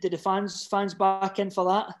looking at the fans back in for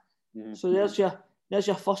that. Mm-hmm. So there's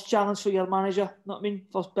your first challenge for your manager. Know what I mean?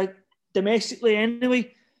 First big domestically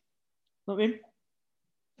anyway. Know what I mean?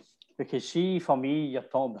 Because see, for me, you're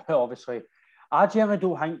talking about obviously. I generally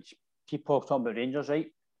don't think people are talking about Rangers,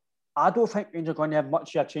 right? I don't think Rangers are going to have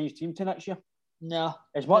much of a changed team to next year. No.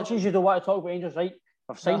 As much as you don't want to talk about Rangers, right?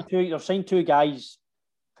 They've signed two guys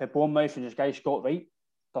for Bournemouth and this guy Scott Wright.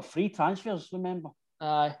 They're free transfers, remember?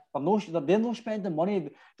 Aye. They're not spending money.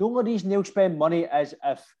 The only reason they'll spend money is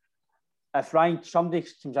if somebody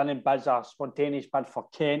comes in and bids a spontaneous bid for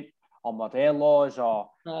Kent or Morelos or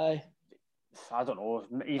I don't know,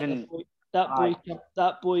 even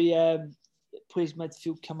that boy plays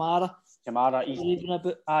midfield, Kamara, he's leaving a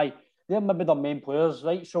bit. Aye, they're maybe the main players,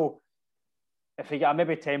 right? So if you get a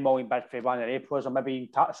maybe 10 million bid for one of their players, or maybe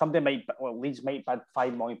Leeds might bid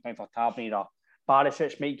 £5 million for Tavernier, or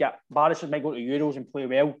Barisic might go to Euros and play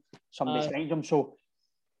well. Somebody signed him. So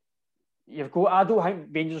you've got. I don't think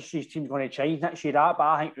Rangers' team's going to change next year, but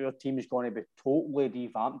I think our team is going to be totally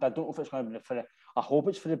revamped. I don't know if it's going to be for the. I hope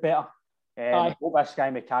it's for the better. I hope this guy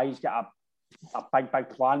Mackay's got a big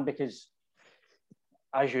plan, because,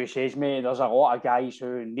 as you says, mate, there's a lot of guys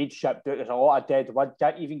who need shipped out. There's a lot of dead wood.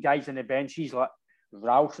 Even guys on the benches like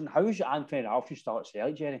Ralston. How's Anthony Ralston still at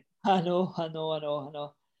Celtic, Jerry? I know.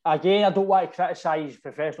 Again, I don't want to criticise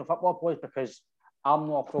professional football players, because I'm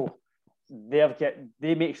not a pro.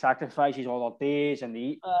 They make sacrifices all their days, and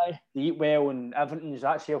they eat well and everything.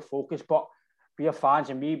 That's self-focused. But we're fans,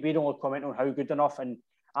 and we don't comment on how good enough. And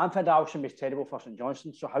Anthony Ralston was terrible for St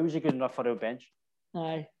Johnstone. So how is he good enough for our bench?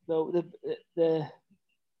 Aye, well,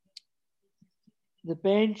 the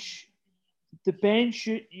bench.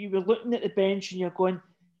 You were looking at the bench and you're going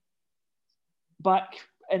back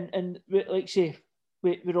and like say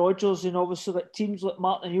with Rodgers, and obviously like teams like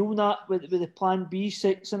Martin O'Neill and that with the plan B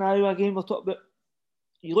scenario again we're talking about.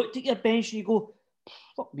 You looked at your bench and you go,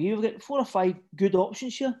 fuck me, we've got 4 or 5 good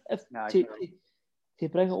options here to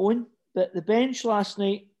bring it on. But the bench last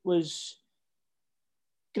night was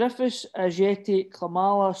Griffiths, Ajeti,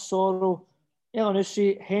 Klimala, Soro,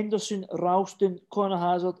 Elyounoussi, Henderson, Ralston, Conor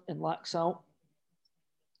Hazard and Laxalt.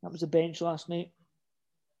 That was the bench last night.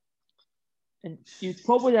 And you'd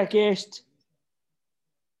probably have guessed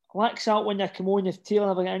Laxalt when you come on if Taylor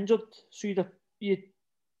never got injured. So you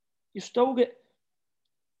still get,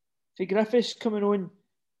 for Griffiths coming on,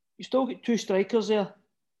 you still get 2 strikers there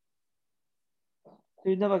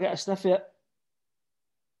who never get a sniff at it.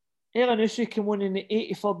 Elyounoussi came on in the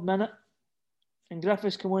 83rd minute and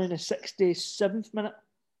Griffiths came on in the 67th minute.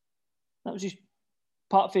 That was just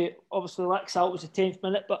part of it. Obviously, Laxalt was the 10th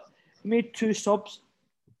minute, but he made 2 subs.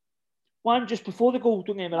 One just before the goal,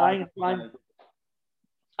 don't get me wrong.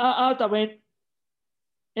 I went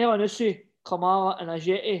Elyounoussi, Klimala and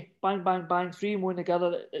Ajeti, bang, bang, bang, 3 more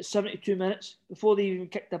together at 72 minutes before they even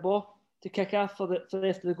kicked the ball to kick off for the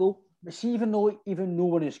rest of the goal. But see, even though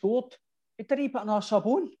when he scored, he didn't put another sub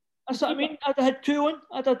on. That's what I mean. I'd have had 2 on.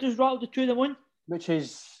 I'd have just rattled the 2 of them on. Which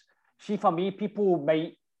is, see, for me, people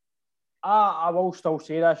might, I will still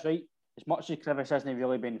say this, right? As much as Griffiths hasn't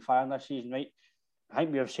really been firing this season, right? I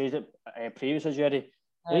think we have said it previously, Jerry.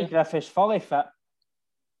 Lee Griffiths, fully fit,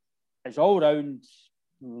 is all round.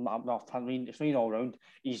 I mean, it's not all round.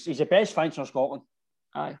 He's the best finisher in Scotland.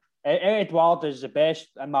 Aye. Edouard is the best,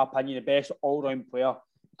 in my opinion, the best all-round player.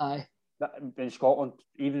 Aye. In Scotland,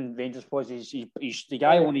 even Rangers players, he's the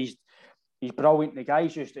guy on. He's brilliant. The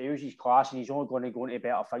guy's just he uses his class, and he's only going to go into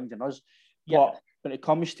better things than us. Yep. But when it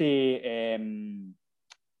comes to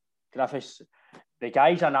Griffiths, the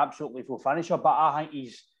guy's an absolutely full finisher. But I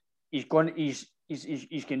think he's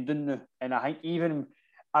getting done now, and I think even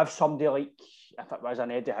if somebody like if it was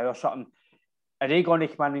an Eddie Howe or something, are they going to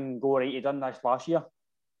come in and go right? He done this last year,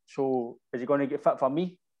 so is he going to get fit for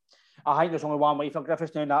me? I think there's only one way for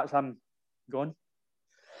Griffiths now, and that's him gone.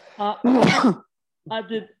 I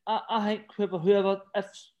think whoever, if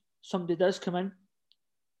somebody does come in,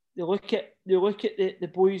 they look at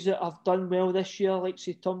the boys that have done well this year, like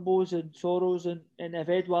say Tumbos and Soros, and if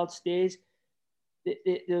Edouard stays,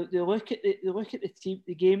 they look at the team,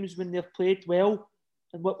 the games when they've played well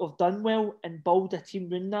and what we've done well, and build a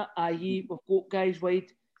team around that. I.e., we've got guys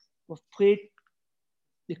wide, we've played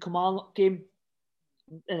the Kilmarnock game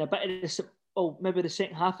in a bit of maybe the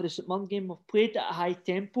second half of the St Mirren game. We've played at a high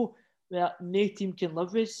tempo where no team can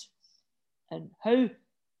live with, and how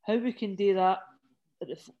we can do that at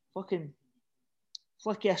the fucking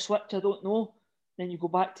flick of a switch, I don't know. Then you go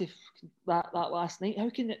back to that last night. How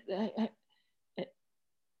can it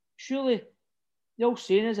surely the old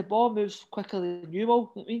saying is the ball moves quicker than you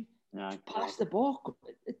will. I mean, pass the ball.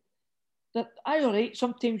 All right,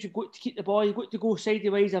 sometimes you've got to keep the ball, you've got to go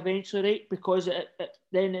sideways eventually, right? Because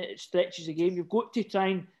then it stretches the game. You've got to try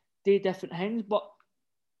and do different things. But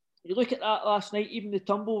you look at that last night, even the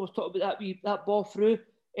tumble, was talking about that ball through,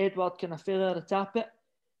 Edouard kind of fell out of tap it.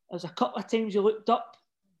 There's a couple of times he looked up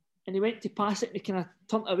and he went to pass it and he kind of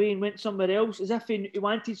turned away and went somewhere else, as if he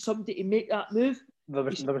wanted somebody to make that move. There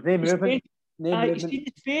was no movement. He's seen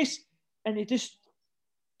his face and he just,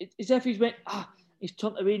 as if he's went, he's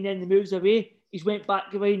turned away and then he moves away. He's went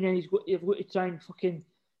back away and then you've got to try and fucking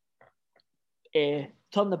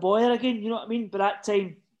turn the ball here again, you know what I mean? But that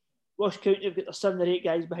time, Ross County have got their 7 or 8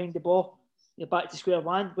 guys behind the ball. You're back to square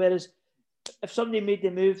one. Whereas if somebody made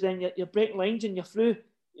the move, then you're breaking lines and you're through.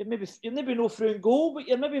 You're maybe no through and goal, but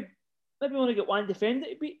you're maybe only got one defender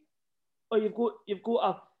to beat. Or you've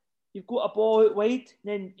got a ball out wide, and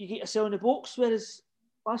then you get yourself in the box. Whereas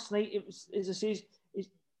last night it was, as I say,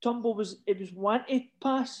 Turnbull was wanting to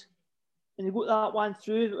pass, and he got that one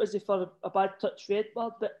through. It was for a bad touch for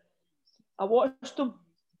Edward, but I watched him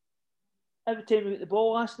every time we got the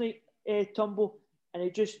ball last night, Turnbull, and he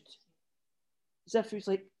just, as if he was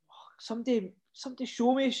like, oh, somebody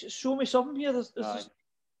show me something here. There's just,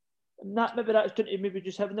 and that maybe that's down to maybe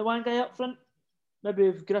just having the one guy up front. Maybe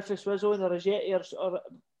if Griffiths was on, or Ajeti,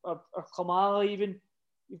 or Kamala even,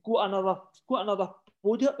 you've got another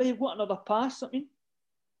body up there, you've got another pass. I mean,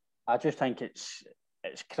 I just think it's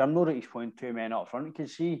criminal that he's playing two men up front.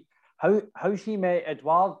 Because see how's he met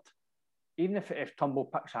Edouard? Even if Turnbull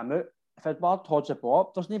picks him out, if Edouard holds the ball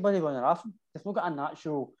up, there's nobody going to off him. They've not got a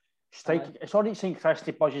natural striker. It's already saying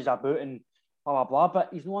Christie buzzes about and blah blah blah, but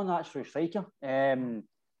he's not a natural striker.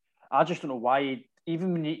 I just don't know why.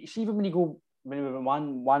 Even when you go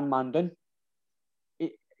one man down,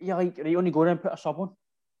 you're like, you only go there and put a sub on,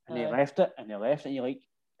 and they left it, and you're like,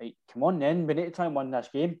 come on then, we need to try and win this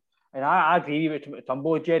game. And I agree with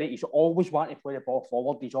Turnbull, Jerry. He's always wanting to play the ball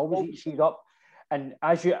forward. He's always eating up. And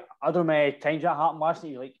I don't know how many times that happened last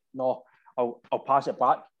night. You're like, no, I'll pass it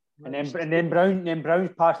back. And then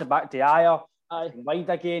Brown's passing it back to Ayer. Wide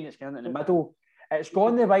again. It's going in the middle. It's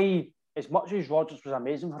gone the way. As much as Rodgers was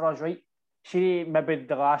amazing for us, right? See, maybe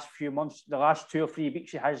the last few months, the last 2 or 3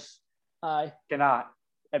 weeks, he has.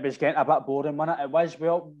 It was getting a bit boring, wasn't it? It was. We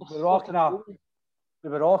were all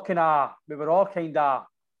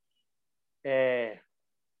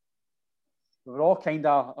kind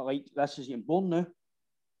of like, this is getting boring now.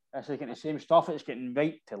 It's like the same stuff. It's getting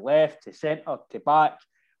right to left to centre to back.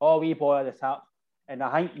 Oh, we ball at the top. And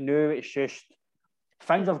I think now it's just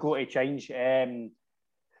things have got to change.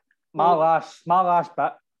 My last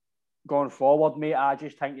bit going forward, mate, I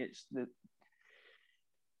just think it's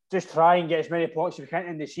just try and get as many points as we can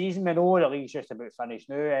in the season. We know the league's just about finished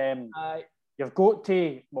now. We've got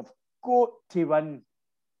to win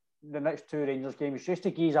the next 2 Rangers games just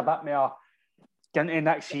to give us a bit more into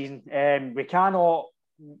next season. We cannot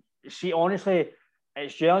see, honestly,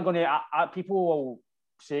 it's generally going to, people will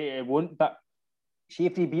say it won't, but see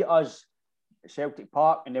if they beat us at Celtic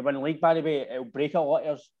Park and they win the league, by the way, it'll break a lot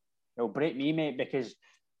of us. It'll break me, mate, because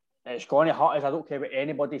it's going to hurt us. I don't care what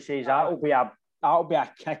anybody says. That'll be a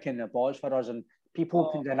kick in the balls for us, and people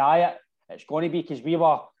can deny it. It's going to be because we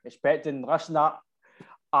were expecting. Listen, I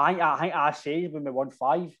think I said when we won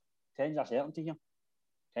 5, 10's a certainty here.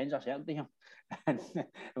 10's a certainty here. And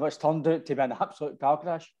it's turned out to be an absolute car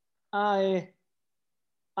crash.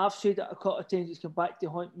 I've said it a couple of times. It's come back to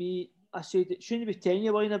haunt me. I said it shouldn't be 10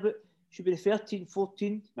 you're lying about. It should be the 13,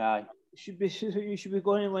 14. Aye. You should be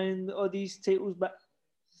going and winning all these titles, but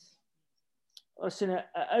listen, it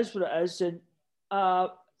is what it is. And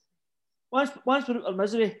once we're out of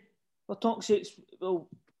misery, we're talking six. Well,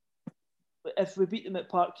 if we beat them at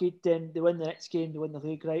Parkhead, then they win the next game. They win the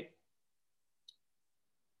league, right?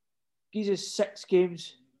 Gives us 6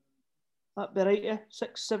 games. That'd be right, yeah?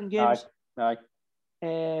 6, 7 games. Aye.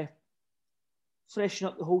 Freshen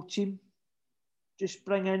up the whole team. Just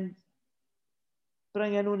bring in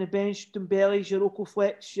on the bench, Dembele's, your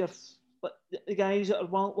Okoflex, the guys that are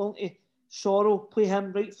willing to sorrow, play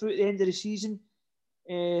him right through at the end of the season.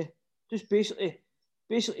 Just basically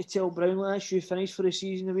tell Brownlee that's you finished for the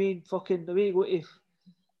season. The way you go to,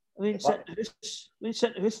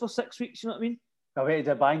 sit in the house for 6 weeks. You know what I mean? Go away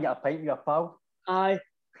to Dubai and get a pint with your pal. Aye,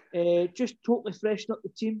 just totally freshen up the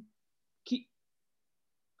team.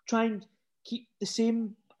 Try and keep the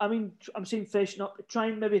same. I mean, I'm saying freshen up. Try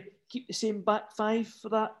and maybe keep the same back 5 for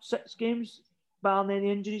that 6 games, barring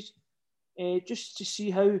any injuries. Just to see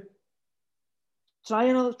how. Try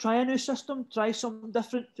a new system. Try something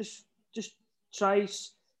different. Just try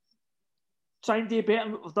and do better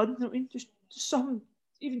than what we've done. You know what I mean? Just something.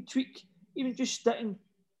 Even tweak. Even just sticking.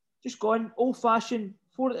 Just going old-fashioned.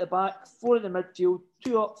 4 at the back, 4 in the midfield,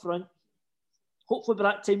 2 up front. Hopefully by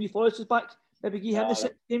that time, Forrest is back. Maybe give him the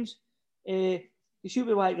 6 games. You should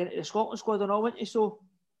be like into the Scotland squad and all, wouldn't you? So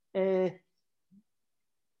I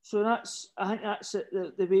think that's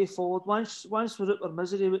the way forward. Once we're out of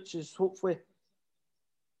misery, which is hopefully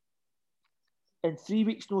in 3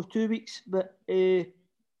 weeks, no 2 weeks, but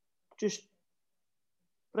just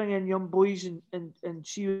bring in young boys and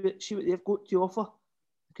see what they've got to offer,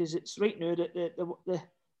 because it's right now that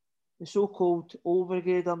the so-called old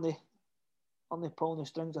brigade aren't pulling the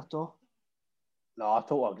strings at all. No, I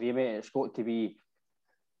totally agree, mate. It's got to be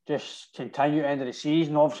just continue end of the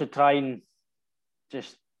season. Obviously, try and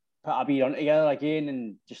just put a wee run together again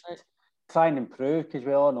and just try and improve, because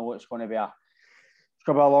we all know it's going to be a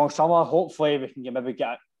long summer. Hopefully, we can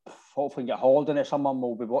get hold in the summer and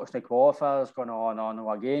we'll be watching the qualifiers going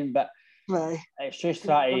on again. But it's just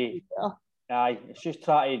Aye, it's just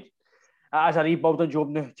trying to, as a rebuilding job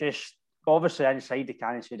now, just obviously inside they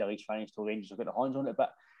can't say the league's finished till Rangers have got the hands on it,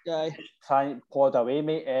 but trying to plod away,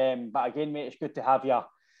 mate. But again, mate, it's good to have your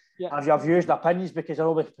views and opinions, because I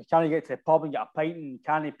know we can't get to the pub and get a pint,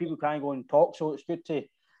 and people can't go and talk, so it's good to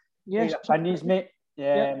get your opinions, mate.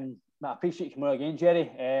 I appreciate you coming on again,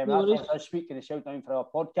 Jerry. That's this week in the Shout Down for our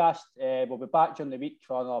podcast. We'll be back during the week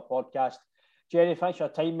for another podcast. Jerry, thanks for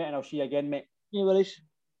your time, mate, and I'll see you again, mate. No worries.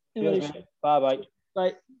 Bye-bye.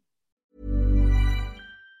 Bye.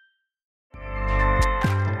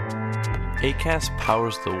 Acast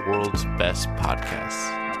powers the world's best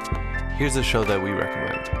podcasts. Here's a show that we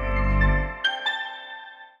recommend.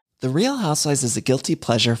 The Real Housewives is a guilty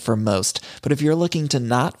pleasure for most, but if you're looking to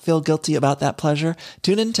not feel guilty about that pleasure,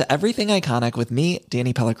 tune in to Everything Iconic with me,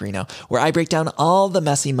 Danny Pellegrino, where I break down all the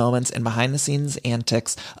messy moments and behind-the-scenes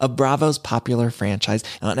antics of Bravo's popular franchise.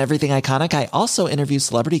 And on Everything Iconic, I also interview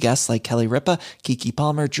celebrity guests like Kelly Ripa, Keke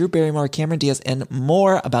Palmer, Drew Barrymore, Cameron Diaz, and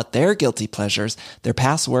more about their guilty pleasures, their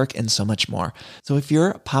past work, and so much more. So if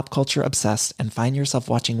you're pop culture obsessed and find yourself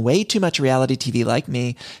watching way too much reality TV like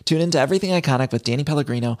me, tune in to Everything Iconic with Danny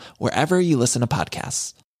Pellegrino, wherever you listen to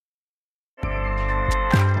podcasts.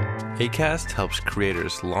 Acast helps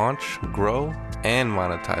creators launch, grow, and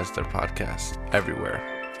monetize their podcasts everywhere.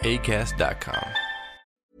 Acast.com.